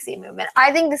the Moxie movement?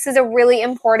 I think this is a really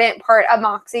important part of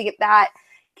Moxie that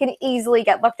can easily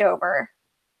get looked over.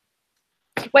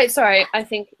 Wait, sorry. I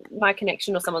think my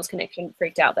connection or someone's connection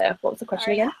freaked out there. What was the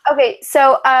question again? Okay,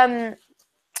 so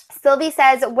Sylvie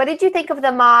says, what did you think of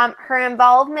the mom, her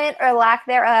involvement or lack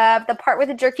thereof, the part with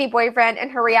the jerky boyfriend,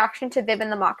 and her reaction to Viv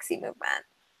and the Moxie movement?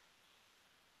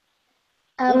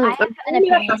 I have an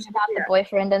opinion about the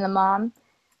boyfriend and the mom.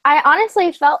 I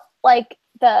honestly felt like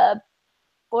the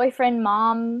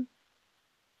boyfriend-mom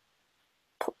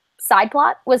side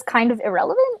plot was kind of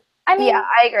irrelevant. I mean, yeah,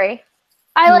 I agree.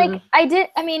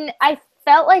 I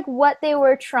felt like what they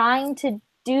were trying to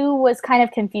do was kind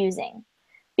of confusing.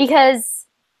 Because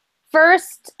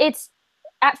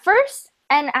at first,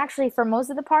 and actually for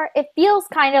most of the part, it feels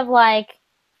kind of like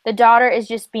the daughter is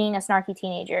just being a snarky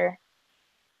teenager.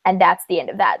 And that's the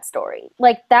end of that story.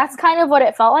 Like, that's kind of what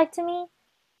it felt like to me.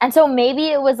 And so maybe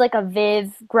it was like a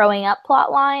Viv growing up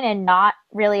plot line and not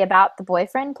really about the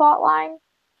boyfriend plot line.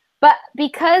 But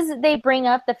because they bring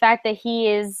up the fact that he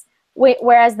is,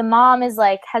 whereas the mom is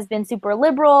like, has been super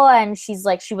liberal and she's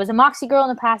like, she was a Moxie girl in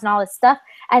the past and all this stuff,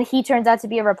 and he turns out to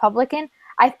be a Republican,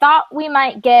 I thought we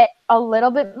might get a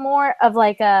little bit more of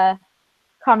like a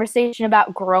conversation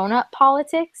about grown-up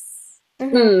politics.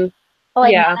 Mm-hmm. But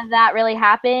like none of that really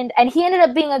happened, and he ended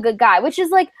up being a good guy, which is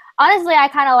like, honestly, I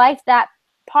kind of liked that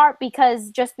part,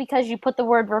 because just because you put the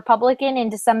word Republican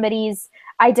into somebody's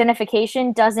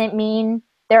identification doesn't mean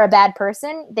they're a bad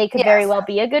person. They could very well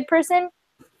be a good person.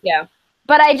 Yeah.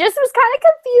 But I just was kind of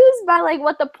confused by like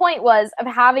what the point was of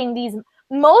having these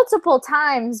multiple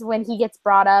times when he gets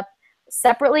brought up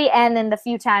separately, and then the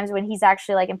few times when he's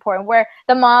actually like important, where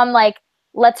the mom like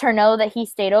lets her know that he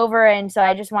stayed over, and so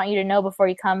I just want you to know before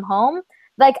you come home.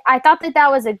 Like, I thought that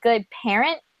was a good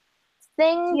parent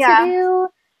thing to do,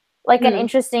 like an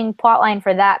interesting plot line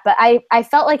for that. But I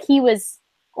felt like he was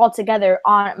altogether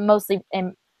mostly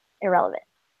irrelevant.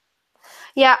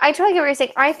 Yeah, I totally get what you're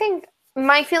saying. I think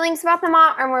my feelings about the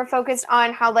mom are more focused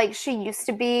on how like she used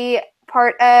to be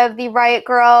part of the Riot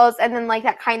Girls, and then like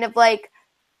that kind of like,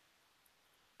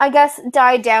 I guess,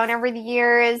 died down over the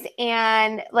years,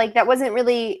 and like that wasn't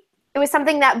really, it was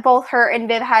something that both her and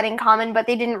Viv had in common, but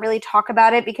they didn't really talk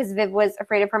about it because Viv was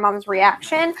afraid of her mom's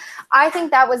reaction. I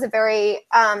think that was a very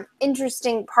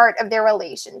interesting part of their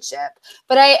relationship.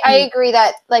 But I agree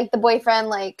that like the boyfriend,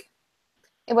 like,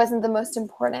 it wasn't the most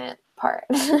important part.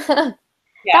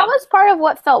 That was part of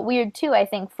what felt weird too, I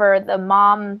think, for the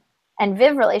mom and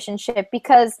Viv relationship,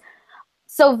 because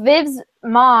so Viv's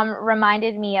mom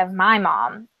reminded me of my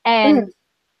mom, and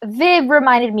Viv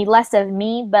reminded me less of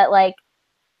me, but like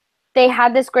they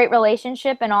had this great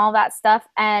relationship and all that stuff,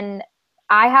 and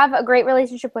I have a great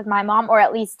relationship with my mom, or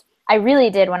at least I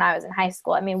really did when I was in high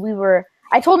school. I mean,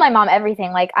 I told my mom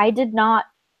everything. Like, I did not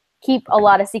keep a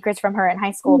lot of secrets from her in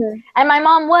high school. And my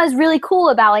mom was really cool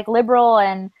about like liberal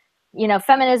and, you know,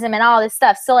 feminism and all this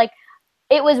stuff. So like,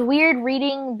 it was weird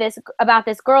reading this about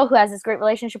this girl who has this great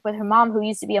relationship with her mom, who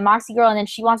used to be a Moxie girl, and then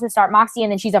she wants to start Moxie,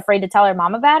 and then she's afraid to tell her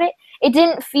mom about it. It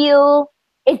didn't feel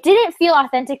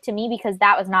authentic to me, because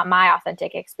that was not my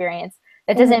authentic experience.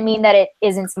 That doesn't mean that it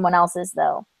isn't someone else's,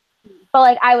 though. But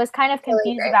like, I was kind of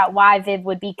confused about why Viv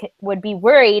would be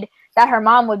worried that her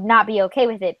mom would not be okay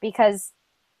with it, because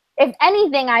if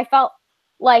anything, I felt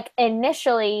like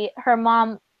initially her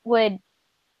mom would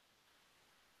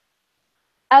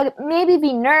maybe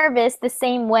be nervous the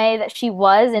same way that she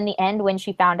was in the end when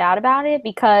she found out about it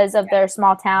because of their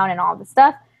small town and all the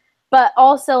stuff. But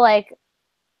also, like,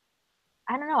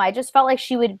 I don't know. I just felt like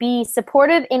she would be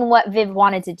supportive in what Viv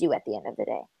wanted to do at the end of the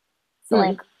day. So,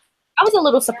 like, I was a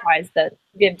little surprised that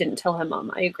Viv didn't tell her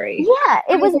mom. I agree. Yeah,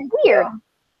 it was weird.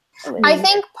 I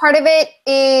think part of it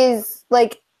is,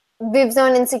 like, Viv's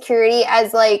own insecurity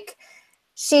as, like,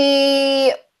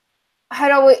 she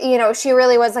had always, you know, she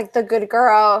really was, like, the good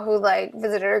girl who, like,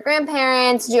 visited her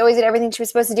grandparents. She always did everything she was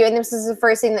supposed to do. And this was the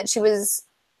first thing that she was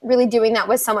really doing that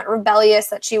was somewhat rebellious,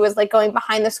 that she was, like, going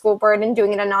behind the school board and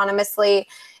doing it anonymously,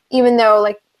 even though,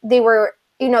 like, they were,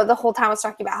 you know, the whole time was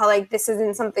talking about how, like, this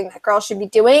isn't something that girls should be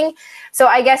doing. So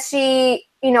I guess she,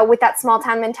 you know, with that small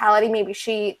town mentality, maybe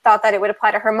she thought that it would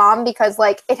apply to her mom because,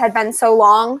 like, it had been so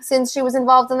long since she was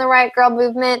involved in the Riot Girl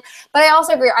movement. But I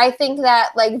also agree. I think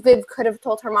that, like, Viv could have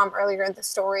told her mom earlier in the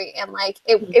story and, like,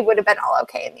 it would have been all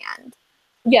okay in the end.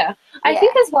 Yeah. I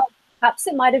think as well, perhaps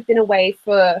it might have been a way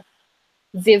for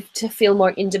Viv to feel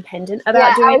more independent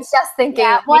about doing I was just thinking.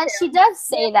 Yeah, well, she does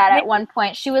say that at one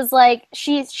point. She was like,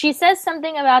 she says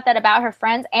something about that about her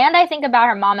friends, and I think about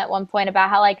her mom at one point about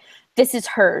how, like, this is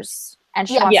hers, and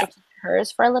she wants to keep hers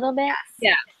for a little bit.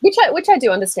 Yeah, which I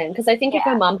do understand, because I think if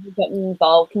her mom had gotten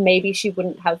involved, maybe she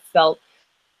wouldn't have felt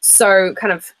so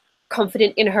kind of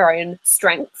confident in her own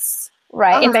strengths.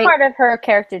 Right, it's part of her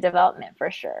character development for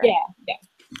sure. Yeah, yeah.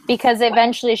 Because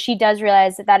eventually she does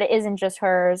realize that it isn't just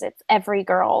hers, it's every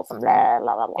girl's, and blah,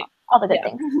 blah, blah, blah. All the good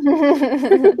things.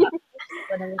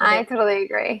 I totally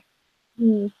agree.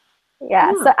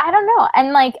 Yeah, so I don't know.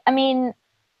 And, like, I mean,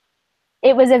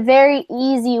 it was a very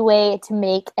easy way to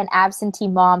make an absentee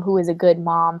mom who is a good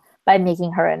mom by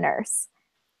making her a nurse.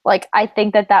 Like, I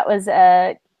think that was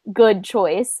a good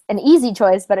choice, an easy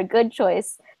choice, but a good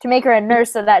choice to make her a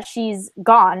nurse so that she's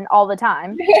gone all the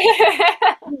time.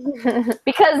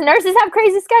 Because nurses have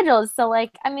crazy schedules. So,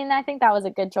 like, I mean, I think that was a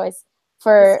good choice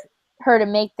for her to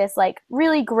make this, like,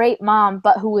 really great mom,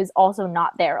 but who is also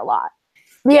not there a lot.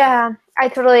 Yeah, I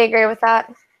totally agree with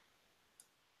that.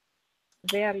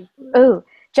 Very. Ooh,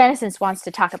 Genesis wants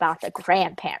to talk about the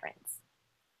grandparents.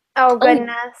 Oh,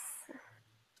 goodness.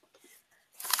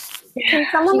 Can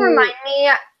someone remind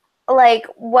me, like,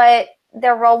 what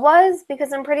their role was?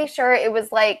 Because I'm pretty sure it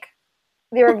was, like,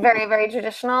 they were very, very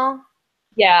traditional.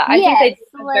 Yeah, I think they did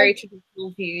have very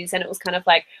traditional views, and it was kind of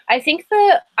like, I think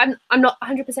I'm not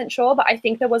 100% sure, but I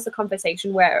think there was a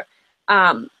conversation where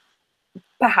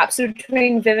perhaps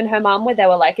between Viv and her mom where they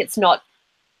were like, it's not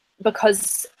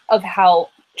because of how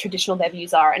traditional their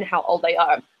views are and how old they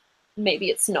are, maybe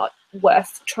it's not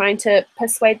worth trying to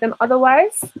persuade them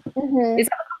otherwise. Is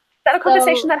that a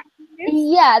conversation that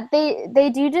happened? Yeah, they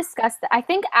do discuss that. I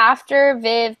think after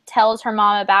Viv tells her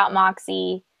mom about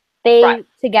Moxie, they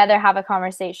together have a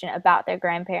conversation about their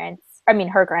grandparents. I mean,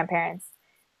 her grandparents.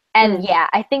 And yeah,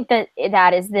 I think that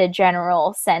is the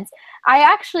general sense. I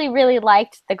actually really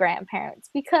liked the grandparents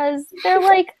because they're,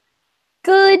 like,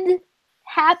 good,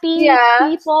 happy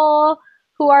people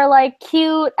who are, like,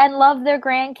 cute and love their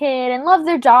grandkid and love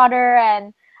their daughter.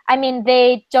 And I mean,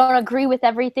 they don't agree with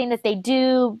everything that they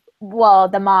do. Well,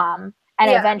 the mom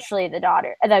and eventually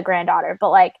the granddaughter,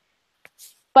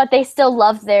 but they still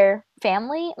love their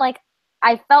family. Like,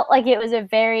 I felt like it was a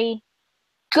very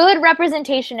good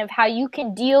representation of how you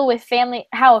can deal with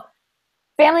how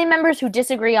family members who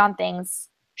disagree on things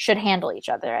should handle each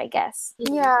other, I guess.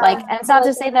 Yeah. Like, and it's not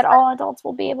to say that all adults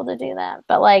will be able to do that,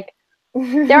 but, like,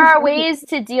 there are ways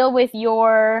to deal with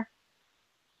your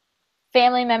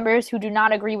family members who do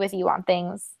not agree with you on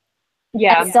things.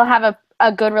 Yeah. And still have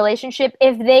a good relationship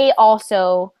if they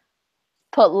also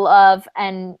put love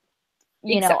and,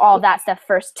 you know, all that stuff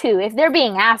first too. If they're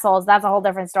being assholes, that's a whole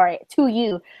different story to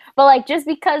you. But, like, just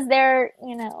because they're,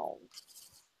 you know,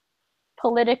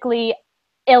 politically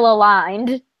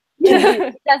ill-aligned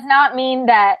does not mean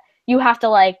that you have to,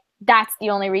 like, that's the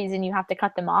only reason you have to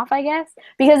cut them off, I guess.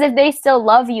 Because if they still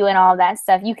love you and all that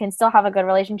stuff, you can still have a good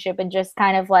relationship and just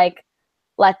kind of, like,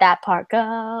 let that part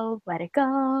go, let it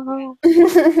go.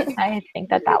 I think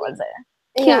that was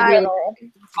a cute really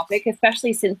topic,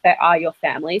 especially since they are your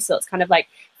family. So it's kind of like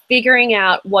figuring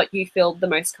out what you feel the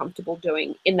most comfortable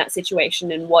doing in that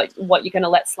situation and what you're going to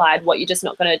let slide, what you're just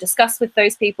not going to discuss with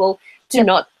those people to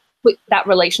not put that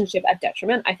relationship at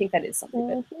detriment. I think that is something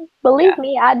that... Believe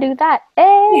me, I do that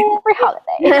every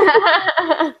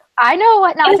holiday. I know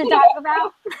what not to talk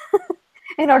about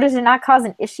in order to not cause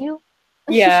an issue.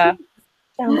 Yeah.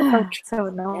 So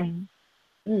annoying.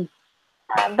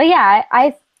 But yeah,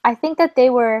 I think that they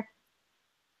were...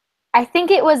 I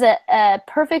think it was a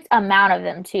perfect amount of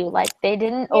them too. Like, they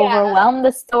didn't overwhelm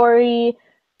the story.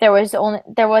 there was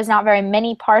not very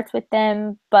many parts with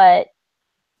them, but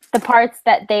the parts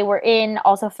that they were in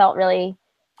also felt really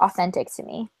authentic to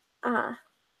me.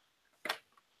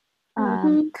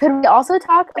 Could we also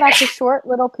talk about the short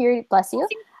little period, bless you,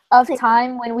 of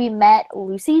time when we met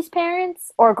Lucy's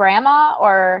parents or grandma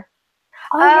or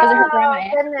was it her grandma?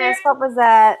 Goodness, what was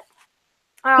that?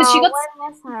 Because she got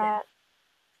What was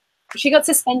that?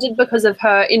 suspended because of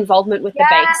her involvement with the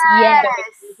bakes. Yes.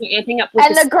 Amping up with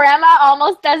And the grandma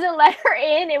almost doesn't let her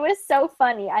in. It was so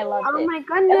funny. I loved it. Oh my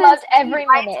goodness. I loved every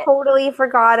minute. I totally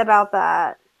forgot about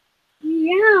that.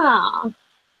 Yeah.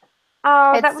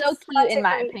 Oh, It's that was so cute such in a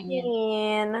my great opinion.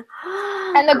 scene.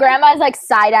 And the grandma's like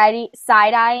side-eyeing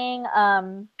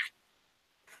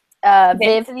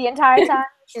Viv the entire time.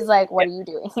 She's like, what are you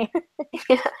doing here?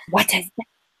 What is that?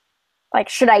 Like,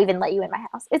 should I even let you in my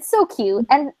house? It's so cute.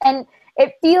 And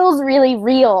it feels really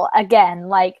real again.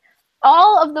 Like,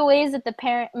 all of the ways that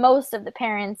most of the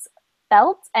parents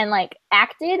felt and like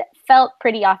acted felt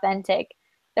pretty authentic.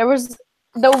 There was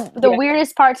the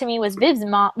weirdest part to me was Viv's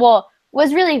mom. Well,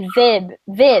 was really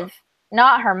Viv,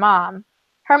 not her mom.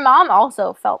 Her mom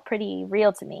also felt pretty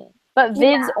real to me. But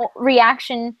Viv's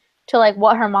reaction to like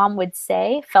what her mom would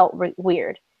say felt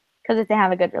weird. Because if they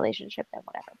have a good relationship, then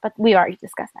whatever. But we already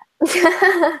discussed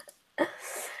that.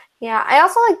 Yeah, I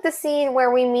also like the scene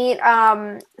where we meet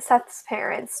Seth's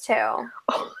parents too.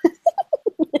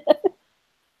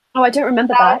 Oh, I don't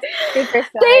remember that.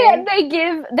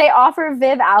 They offer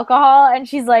Viv alcohol, and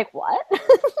she's like, "What?"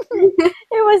 It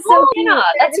was so cute. Yeah,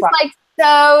 that's it's right. like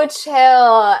so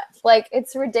chill. Like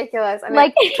it's ridiculous. I mean,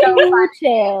 Like it's so too fun.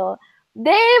 chill.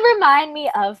 They remind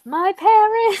me of my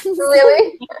parents.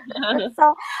 Really?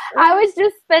 So I was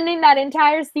just spending that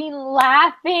entire scene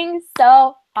laughing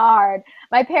so hard.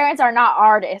 My parents are not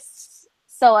artists,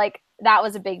 so like that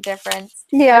was a big difference.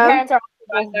 Yeah. My parents are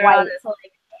also white, so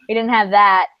like we didn't have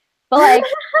that. But like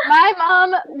my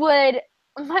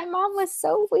mom was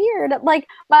so weird. Like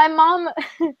my mom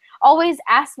always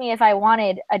asked me if I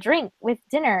wanted a drink with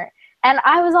dinner, and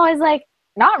I was always like,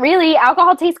 not really.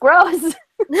 Alcohol tastes gross.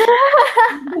 Now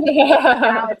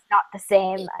it's not the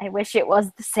same. I wish it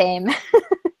was the same.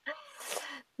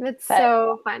 It's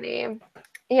so funny.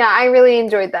 Yeah, I really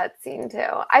enjoyed that scene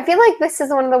too. I feel like this is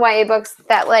one of the YA books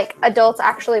that like adults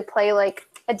actually play like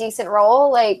a decent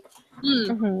role. Like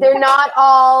they're not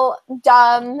all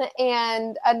dumb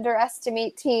and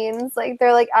underestimate teens. Like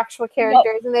they're like actual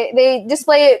characters, and they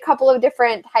display a couple of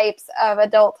different types of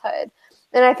adulthood.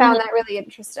 And I found that really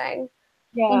interesting.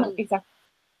 Yeah,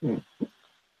 exactly.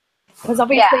 Because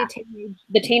obviously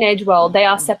the teenage world, they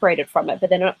are separated from it, but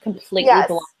they're not completely blind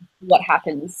to what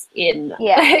happens in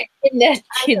in their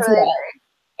kids' world.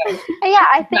 Yeah,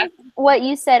 I think what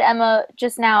you said, Emma,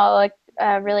 just now, like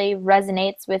really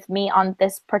resonates with me on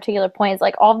this particular point. Is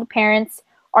like all the parents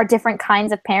are different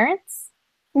kinds of parents.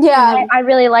 Yeah, I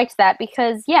really liked that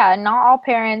because not all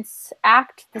parents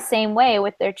act the same way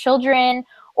with their children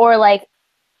or like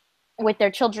with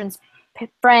their children's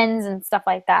friends and stuff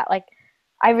like that. Like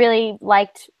I really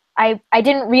liked. I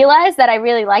didn't realize that I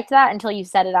really liked that until you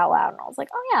said it out loud, and I was like,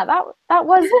 oh yeah, that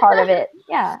was part of it.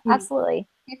 Yeah, absolutely.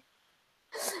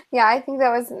 Yeah, I think that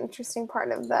was an interesting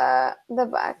part of the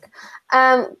book.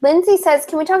 Lindsay says,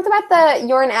 can we talk about the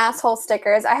 "You're an Asshole"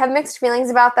 stickers? I have mixed feelings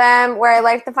about them, where I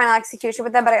liked the final execution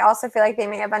with them, but I also feel like they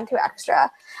may have been too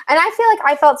extra. And I feel like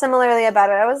I felt similarly about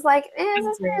it. I was like, is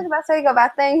this really the best way to go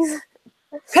about things?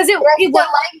 Because I still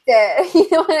liked it. You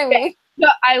know what I mean? No,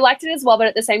 I liked it as well, but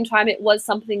at the same time, it was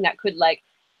something that could like.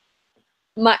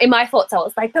 In my thoughts, I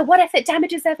was like, but what if it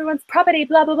damages everyone's property,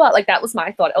 blah, blah, blah. Like, that was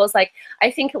my thought. I was like, I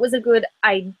think it was a good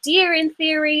idea in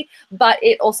theory, but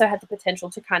it also had the potential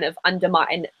to kind of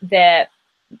undermine their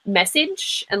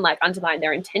message and, like, undermine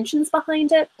their intentions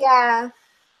behind it. Yeah.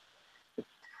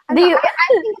 I think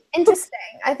it's interesting.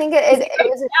 I think it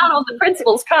was down on the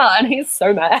principal's car, and he's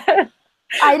so mad.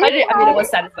 I was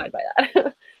satisfied by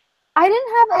that. I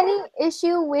didn't have any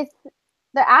issue with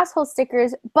the asshole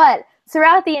stickers, but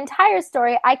throughout the entire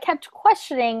story, I kept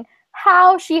questioning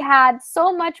how she had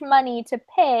so much money to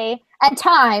pay and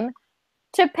time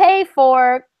to pay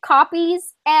for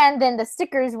copies, and then the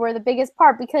stickers were the biggest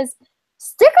part because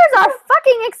stickers are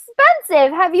fucking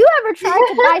expensive. Have you ever tried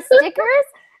to buy stickers?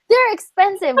 They're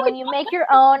expensive when you make your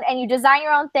own and you design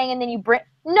your own thing and then you bring...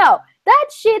 No, that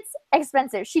shit's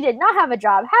expensive. She did not have a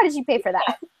job. How did she pay for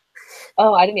that?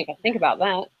 Oh, I didn't even think about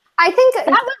that. I think that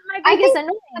was my biggest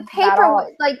annoyance. The paper,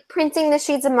 like printing the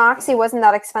sheets of Moxie, wasn't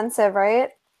that expensive, right?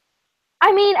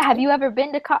 I mean, have you ever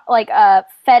been to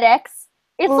FedEx?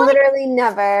 It's literally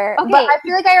never. Okay. But I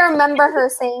feel like I remember her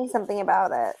saying something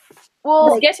about it.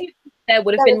 Well, getting there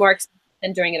would have been more expensive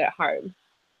than doing it at home.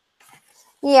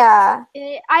 Yeah.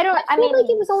 I feel mean, like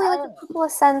it was only like a couple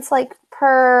of cents like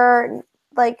per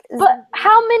like. But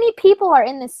how many people are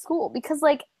in this school? Because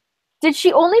like, did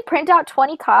she only print out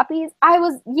 20 copies? I'm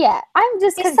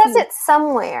just It confused. says it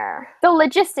somewhere. The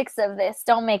logistics of this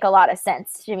don't make a lot of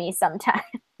sense to me sometimes.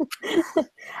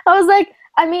 I was like,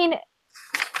 I mean,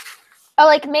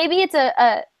 like maybe it's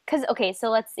because, okay, so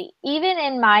let's see. Even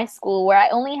in my school where I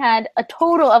only had a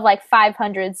total of like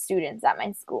 500 students at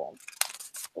my school,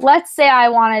 let's say I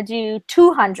want to do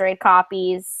 200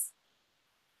 copies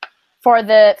for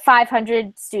the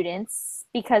 500 students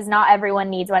because not everyone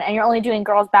needs one, and you're only doing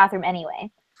girls' bathroom anyway,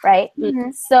 right?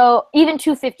 Mm-hmm. So even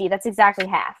 250, that's exactly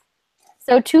half.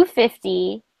 So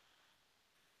 250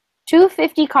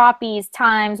 copies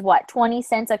times what? 20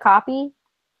 cents a copy?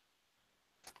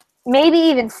 Maybe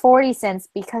even 40 cents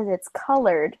because it's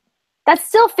colored. That's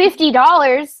still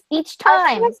 $50 each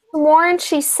time. I sworn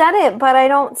she said it, but I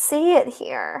don't see it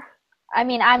here. I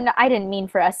mean, I didn't mean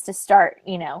for us to start,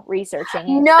 researching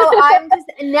it. No,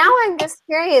 I'm just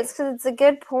curious because it's a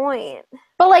good point.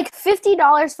 But like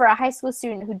 $50 for a high school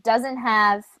student who doesn't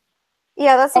have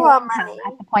that's a lot of money.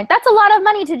 At the point. That's a lot of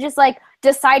money to just like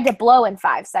decide to blow in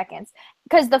 5 seconds.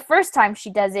 Because the first time she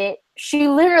does it, she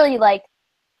literally like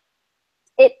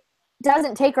it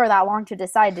doesn't take her that long to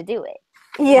decide to do it.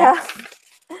 Yeah.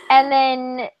 And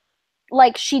then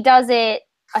like she does it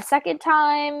a second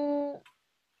time.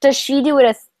 Does she do it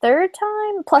a third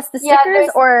time plus the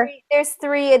stickers there's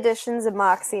 3 editions of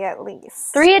Moxie at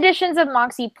least. 3 editions of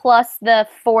Moxie plus the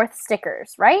 4th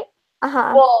stickers, right?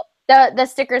 Uh-huh. Well, the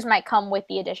stickers might come with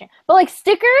the edition. But like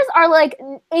stickers are like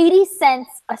 80 cents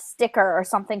a sticker or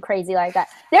something crazy like that.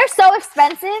 They're so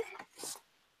expensive.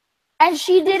 And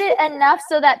she did it enough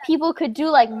so that people could do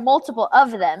like multiple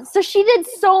of them. So she did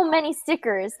so many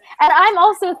stickers. And I'm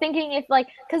also thinking if like,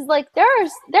 cause like there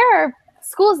are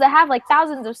schools that have like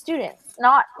thousands of students,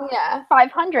 not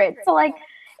 500. So like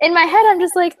in my head, I'm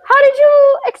just like, how did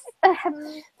you,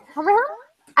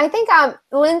 I think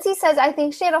Lindsay says I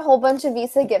think she had a whole bunch of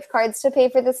Visa gift cards to pay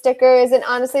for the stickers, and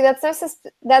honestly, that's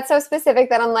so specific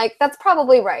that I'm like, that's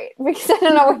probably right because I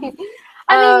don't know what you.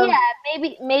 I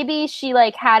mean, maybe she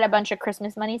like had a bunch of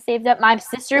Christmas money saved up. My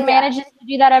sister manages to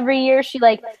do that every year. She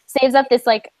like saves up this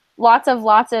like lots of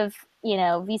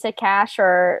Visa cash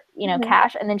or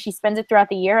cash, and then she spends it throughout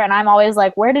the year. And I'm always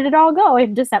like, where did it all go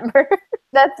in December?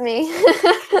 That's me.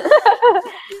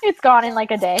 It's gone in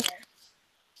like a day.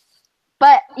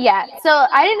 But yeah, so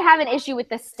I didn't have an issue with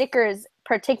the stickers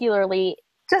particularly.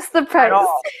 Just the price. I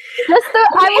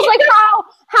was like,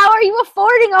 how are you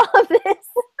affording all of this?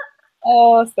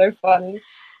 Oh, so funny.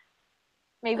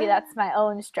 Maybe that's my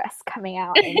own stress coming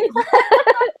out. So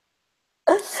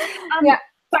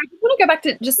I just want to go back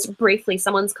to just briefly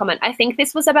someone's comment. I think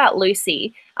this was about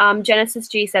Lucy. Genesis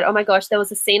G said, oh my gosh, there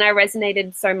was a scene I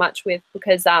resonated so much with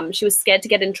because she was scared to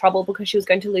get in trouble because she was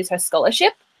going to lose her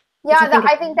scholarship. Yeah,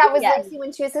 I think that was Lucy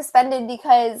when she was suspended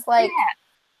because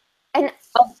and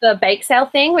of the bake sale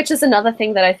thing, which is another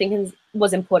thing that I think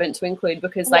was important to include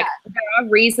because there are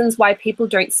reasons why people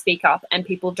don't speak up and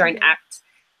people don't act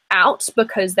out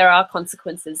because there are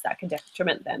consequences that can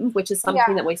detriment them, which is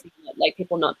something that we see like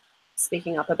people not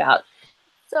speaking up about.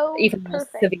 So even more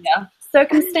severe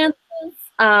circumstances.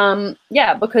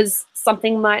 Because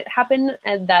something might happen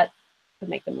and that could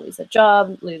make them lose a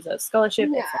job, lose a scholarship,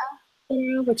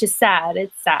 which is sad.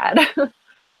 It's sad.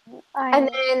 And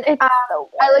then I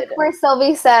like where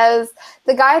Sylvie says,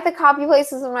 the guy at the copy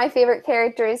place was one of my favorite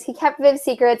characters. He kept Viv's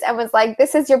secrets and was like,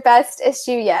 this is your best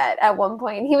issue yet at one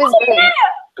point. He was great. Yeah.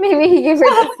 Maybe he gave her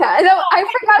this cat. I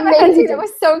forgot about him too. That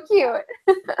was so cute.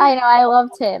 I know, I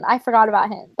loved him. I forgot about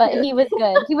him, but he was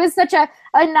good. He was such a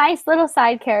nice little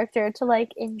side character to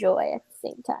like enjoy at the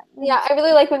same time. Yeah, I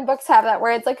really like when books have that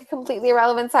where it's like a completely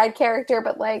irrelevant side character,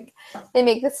 but like they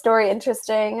make the story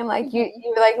interesting and like you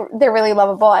like they're really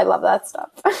lovable. I love that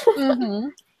stuff.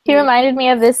 He reminded me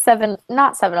of this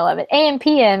 7-Eleven,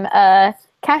 AM/PM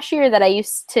cashier that I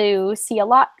used to see a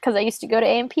lot because I used to go to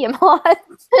AM/PM a lot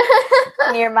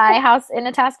near my house in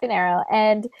Atascadero,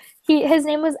 and his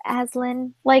name was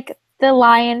Aslan, like the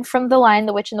lion from The Lion,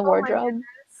 the Witch, and the Wardrobe.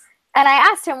 And I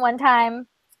asked him one time,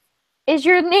 is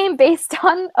your name based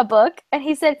on a book? And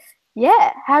he said,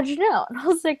 yeah, how'd you know? And I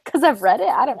was like, because I've read it.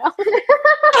 I don't know.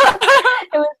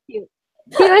 It was cute.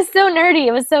 He was so nerdy.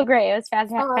 It was so great. It was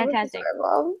fantastic.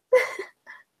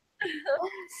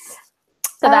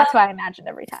 So that's why I imagined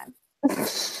every time.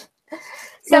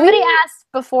 Somebody asked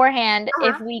beforehand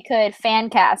if we could fan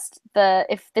cast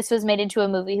if this was made into a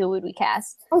movie, who would we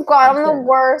cast? Oh God, I'm the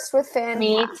worst with fan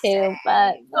Me casting. too,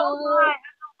 but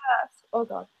Oh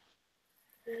God.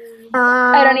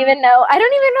 I don't even know. I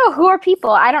don't even know who are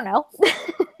people. I don't know.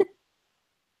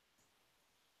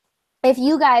 If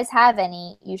you guys have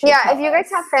any, you should. Yeah, tell if you guys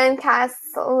us. have fan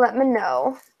casts, let me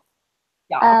know.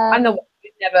 Yeah, I'm the one who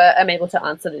never am able to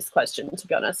answer this question, to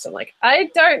be honest. I'm like, I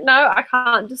don't know. I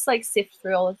can't just like sift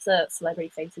through all of the celebrity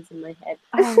faces in my head.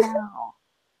 I know.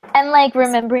 And like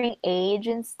remembering age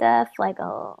and stuff, like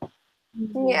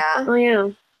Yeah. Oh yeah.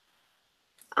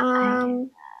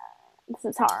 This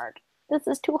is hard. This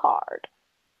is too hard.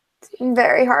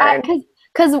 Very hard.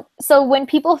 Because so when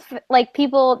people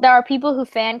there are people who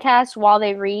fan cast while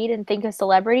they read and think of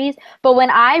celebrities, but when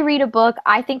I read a book,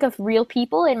 I think of real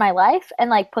people in my life and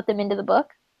like put them into the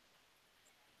book.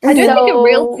 I do think of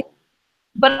real people,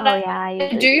 but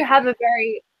I do have a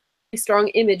very strong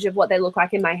image of what they look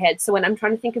like in my head. So when I'm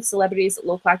trying to think of celebrities that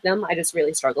look like them, I just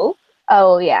really struggle.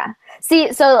 Oh yeah.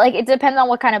 See, so like it depends on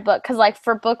what kind of book. Because like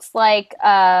for books like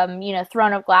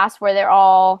Throne of Glass, where they're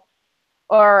all,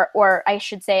 or I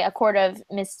should say, a court of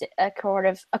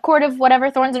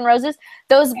whatever, Thorns and Roses.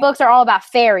 Those books are all about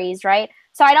fairies, right?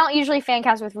 So I don't usually fan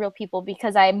cast with real people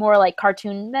because I more like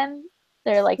cartoon them.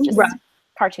 They're like just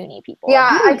cartoony people. Yeah,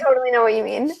 I totally know what you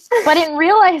mean. But in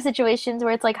real life situations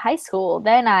where it's like high school,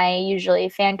 then I usually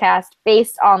fan cast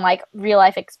based on like real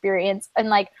life experience and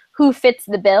like who fits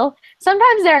the bill.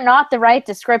 Sometimes they're not the right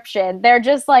description. They're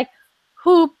just like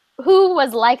who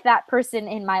was like that person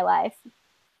in my life.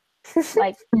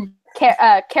 Like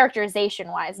characterization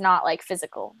wise, not like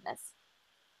physicalness.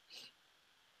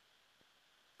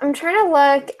 I'm trying to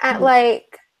look at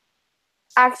like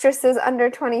actresses under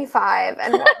 25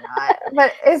 and whatnot,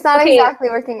 but it's not exactly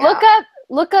working out.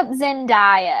 Look up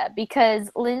Zendaya, because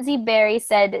Lindsay Berry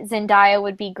said Zendaya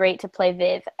would be great to play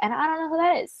Viv, and I don't know who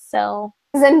that is. So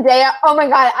Zendaya, oh my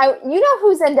god, you know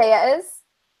who Zendaya is?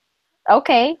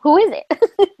 Okay, who is it?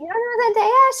 You don't know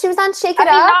Zendaya? She was on Shake It Up.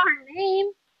 Not her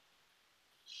name.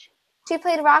 She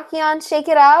played Rocky on Shake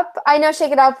It Up. I know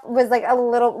Shake It Up was like a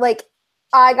little like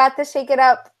I got the Shake It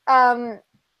Up.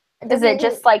 Is it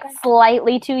just like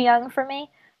slightly too young for me?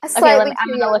 Okay,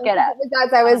 I'm gonna look it up.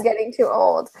 Because I was getting too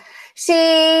old. She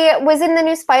was in the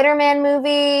new Spider-Man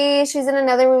movie. She's in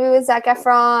another movie with Zac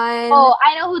Efron. Oh,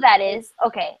 I know who that is.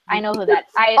 Okay, I know who that.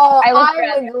 I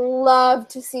would love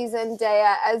to see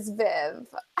Zendaya as Viv.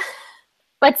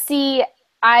 But see,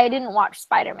 I didn't watch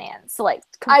Spider-Man, so like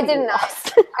I didn't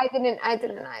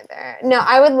either. No,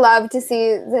 I would love to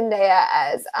see Zendaya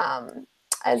as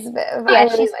Viv. Yeah, I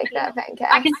really like that fan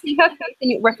cast. I can see her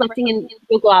face reflecting in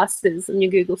your glasses in your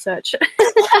Google search.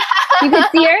 You can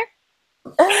see her?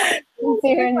 I can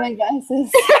see her in my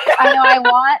glasses. I know,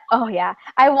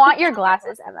 I want your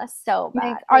glasses, Emma, so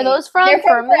bad. Are those from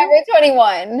Forever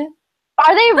 21.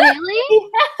 Are they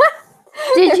really?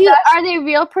 Are they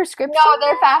real prescription? No,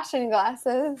 they're fashion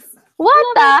glasses. What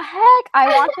the heck? I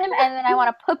want them, and then I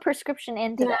want to put prescription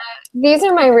into them. These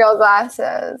are my real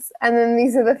glasses, and then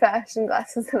these are the fashion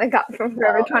glasses that I got from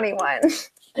Forever 21.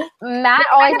 Matt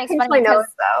always makes fun of me because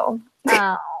though.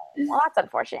 Oh, well, that's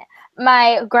unfortunate.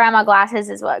 My grandma glasses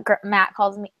is what Matt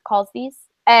calls these,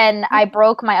 and I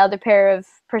broke my other pair of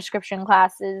prescription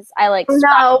glasses. I like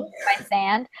my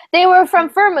sand. They were from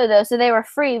Firmoo though, so they were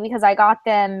free because I got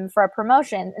them for a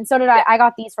promotion, and so did I. I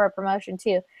got these for a promotion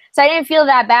too, so I didn't feel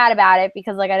that bad about it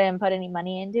because like I didn't put any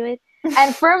money into it.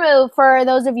 And Firmoo, for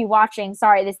those of you watching,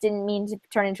 sorry, this didn't mean to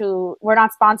turn into. We're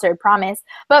not sponsored, promise.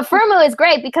 But Firmoo is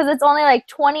great because it's only like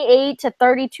 $28 to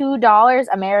 $32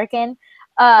 American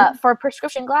for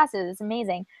prescription glasses. It's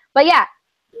amazing. But yeah.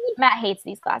 Matt hates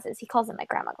these glasses. He calls them my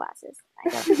grandma glasses.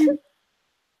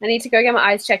 I need to go get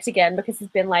my eyes checked again because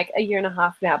it's been like a year and a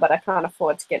half now, but I can't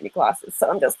afford to get new glasses. So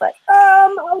I'm just like,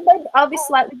 I'll be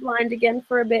slightly blind again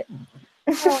for a bit.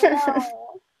 Oh,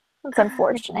 no. That's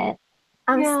unfortunate.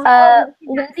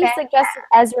 Lindsay suggested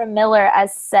Ezra Miller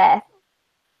as Seth.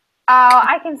 Oh,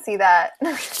 I can see that.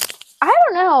 I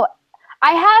don't know.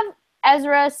 I have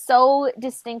Ezra so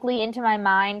distinctly into my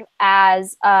mind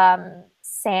as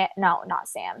Sam. No, not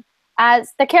Sam.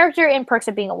 As the character in Perks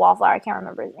of Being a Wallflower. I can't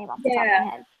remember his name off the top of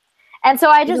my head. And so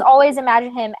I just always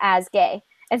imagine him as gay.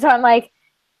 And so I'm like,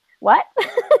 what?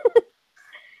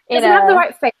 Doesn't have the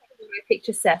right face that I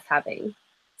picture Seth having.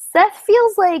 Seth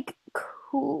feels like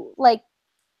cool, like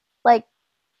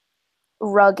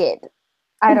rugged.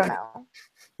 I don't know.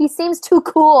 He seems too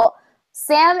cool.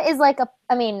 Sam is like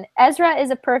Ezra is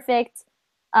a perfect,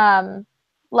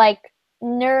 like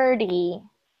nerdy.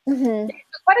 Mm-hmm.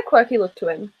 Quite a quirky look to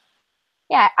him.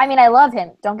 Yeah, I mean, I love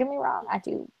him. Don't get me wrong, I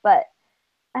do, but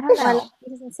I don't know.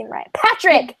 He doesn't seem right.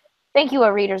 Patrick! Thank you,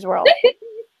 A Reader's World.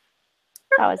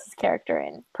 That was his character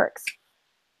in Perks.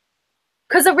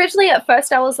 Because originally at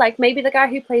first I was like, maybe the guy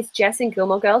who plays Jess in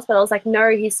Gilmore Girls, but I was like, no,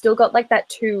 he's still got like that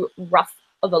too rough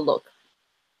of a look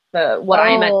for what I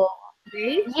imagine to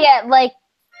be. Yeah, like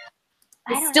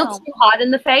I It's don't still know. too hard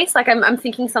in the face. Like I'm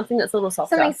thinking something that's a little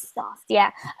softer. Something soft,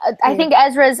 yeah. I think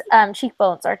Ezra's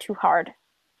cheekbones are too hard.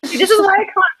 This is why I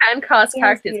can't fan cast He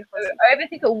has characters. beautiful I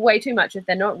overthink it way too much. If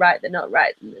they're not right, they're not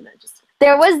right. And then I just...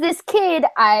 There was this kid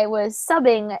I was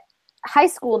subbing high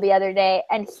school the other day,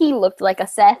 and he looked like a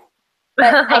Seth.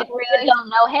 But I really don't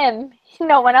know him.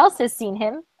 No one else has seen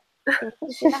him. He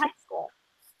was in high school.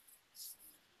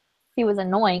 He was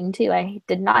annoying too. I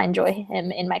did not enjoy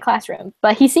him in my classroom,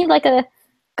 but he seemed like a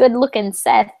good-looking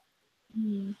Seth.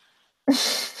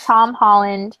 Tom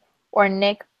Holland or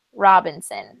Nick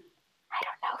Robinson. I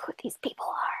don't know who these people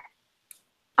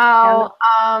are.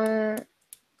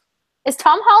 Is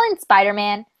Tom Holland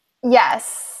Spider-Man?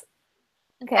 Yes.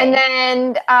 Okay. And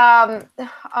then,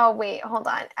 oh wait, hold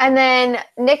on. And then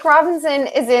Nick Robinson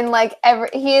is in like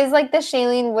he is like the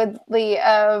Shailene Woodley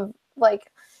of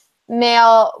like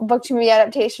male book to movie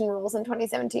adaptation rules in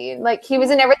 2017. Like he was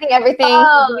in Everything.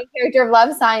 Oh. The main character of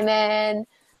Love, Simon.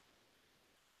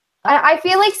 I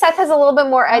feel like Seth has a little bit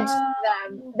more edge to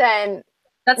them than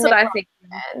That's Nick what I think.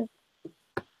 Robinson.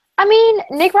 I mean,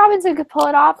 Nick Robinson could pull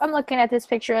it off. I'm looking at this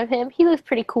picture of him. He looks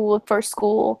pretty cool for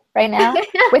school right now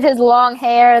with his long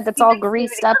hair that's all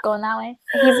greased up going that way.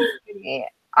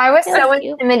 I was He so looks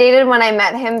cute. intimidated when I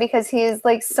met him because he's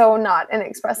like so not an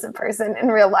expressive person in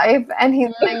real life, and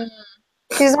he's like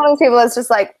he's one of those people that's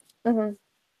just like,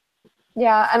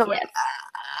 yeah, I don't like that.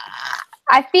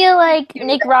 I feel like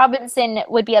Nick Robinson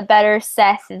would be a better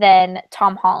Seth than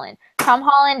Tom Holland. Tom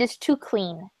Holland is too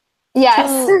clean.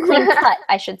 Yes, Too clean cut,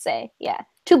 I should say. Yeah,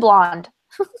 too blonde.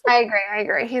 I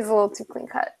agree. He's a little too clean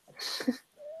cut.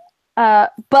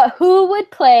 But who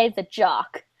would play the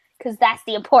jock? Because that's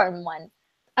the important one.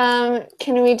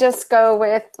 Can we just go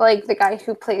with like the guy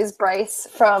who plays Bryce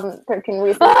from 13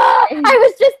 Reasons? I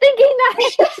was just thinking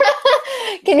that.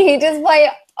 Can he just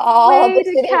play all Way the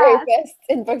to shitty cast. rapists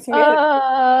in books?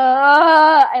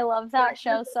 I love that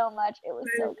show so much. It was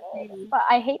so good. But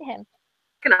I hate him.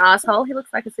 An asshole. He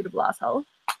looks like a suitable asshole.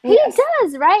 He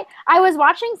does, right? I was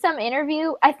watching some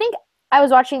interview. I think I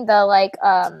was watching the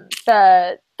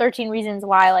 13 Reasons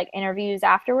Why like interviews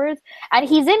afterwards, and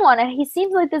he's in one, and he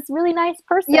seems like this really nice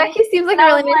person. Yeah, he seems like a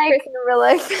really nice person in real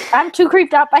life. I'm too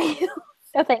creeped out by you.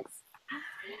 No thanks.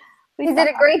 He did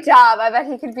a great job. I bet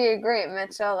he could be a great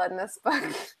Mitchell in this book.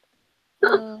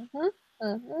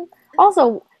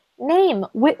 Also, name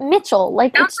Mitchell.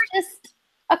 Like it's just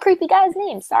a creepy guy's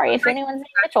name. Sorry if anyone's named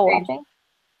Mitchell watching.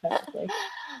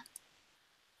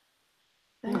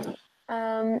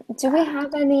 Do we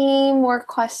have any more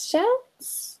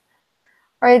questions?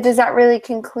 Or does that really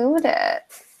conclude it?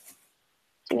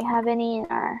 Do we have any in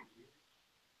our...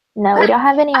 No, we don't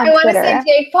have any on I want Twitter. to say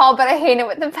Jake Paul, but I hate it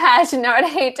with a passion. I would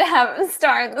hate to have him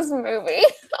star in this movie.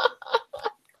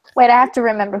 Wait, I have to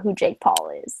remember who Jake Paul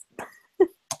is.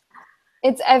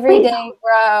 It's Everyday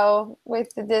Bro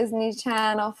with the Disney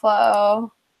Channel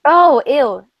flow. Oh,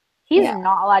 ew. He's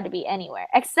not allowed to be anywhere.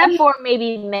 Except for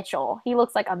maybe Mitchell. He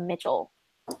looks like a Mitchell.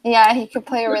 Yeah, he could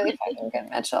play a really fucking good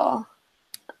Mitchell.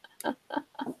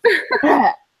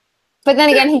 But then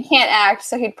again, he can't act,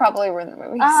 so he'd probably ruin the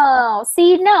movie. Oh,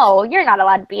 see, no, you're not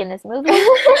allowed to be in this movie.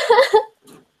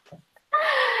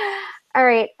 All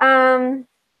right.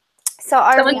 So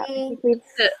are we... What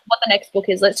the next book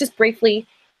is? Let's just briefly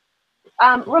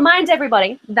remind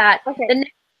everybody that the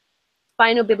next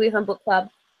Biannual Bibliothon Book Club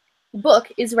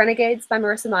book is Renegades by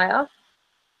Marissa Meyer.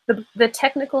 The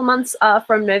technical months are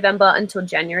from November until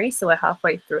January, so we're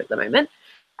halfway through at the moment.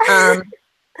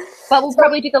 But we'll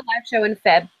probably do the live show in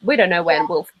Feb. We don't know when.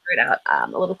 We'll figure it out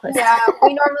a little closer. Yeah,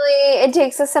 it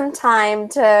takes us some time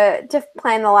to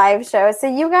plan the live show, so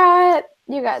you got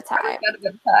time. Got a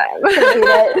good time. To do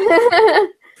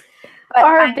it.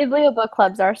 Our Biblio book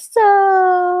clubs are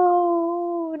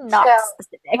so not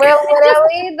specific. We're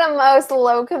literally the most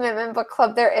low commitment book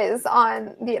club there is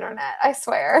on the internet, I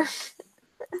swear.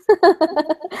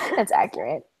 That's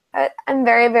accurate. But I'm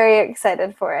very, very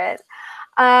excited for it.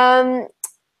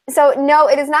 So no,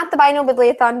 it is not the Biannual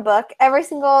Bibliothon book. Every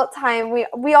single time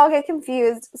we all get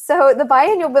confused. So the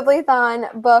Biannual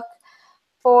Bibliothon book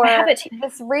for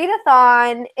this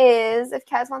read-a-thon is, if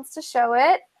Kaz wants to show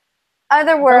it,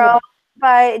 Otherworld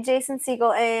by Jason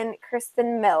Segel and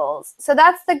Kristen Mills. So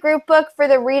that's the group book for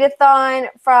the read-a-thon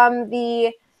from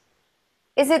the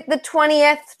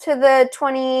 20th to the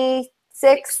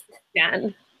 26th?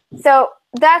 Jan. So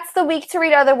that's the week to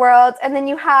read Otherworld, and then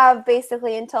you have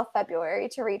basically until February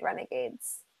to read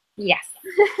Renegades. Yes.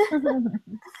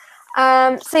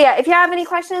 So yeah, if you have any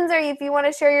questions or if you want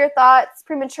to share your thoughts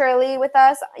prematurely with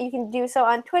us, you can do so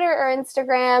on Twitter or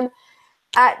Instagram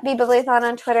at Bibliothon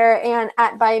on Twitter and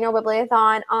at Biannual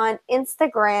Bibliothon on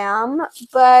Instagram.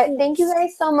 But thank you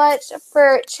guys so much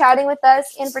for chatting with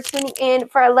us and for tuning in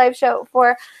for our live show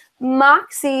for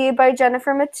Moxie by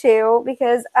Jennifer Mathieu,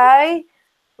 because I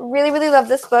really, really love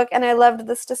this book and I loved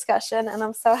this discussion and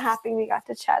I'm so happy we got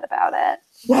to chat about it.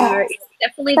 Yeah, it's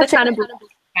definitely the kind of book we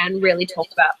can really talk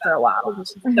about for a while.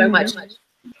 There's so much.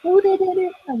 Oh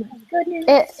my goodness.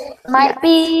 It might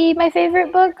be my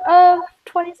favorite book of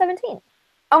 2017.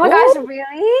 Oh my gosh,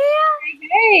 really?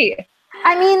 Hey.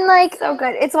 I mean, like, So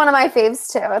good. It's one of my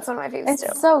faves too. It's one of my faves too.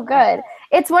 it's so good.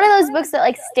 It's one of those books that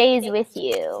like stays with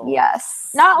you. Yes.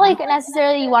 Not like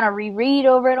necessarily you want to reread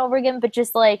over and over again, but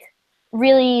just like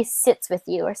really sits with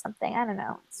you or something. I don't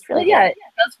know. It's really Yeah, good.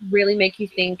 it does really make you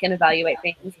think and evaluate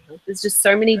things. There's just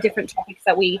so many different topics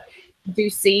that we do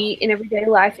see in everyday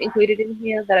life included in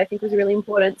here that I think was really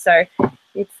important. So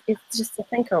it's just a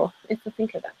thinker. It's a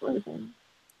thinker, that one.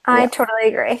 I totally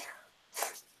agree.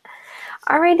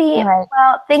 Alrighty. All right.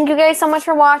 Well, thank you guys so much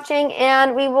for watching,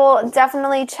 and we will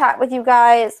definitely chat with you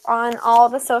guys on all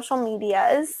the social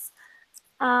medias.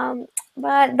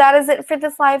 But that is it for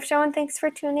this live show, and thanks for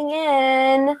tuning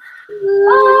in.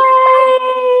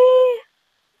 Bye.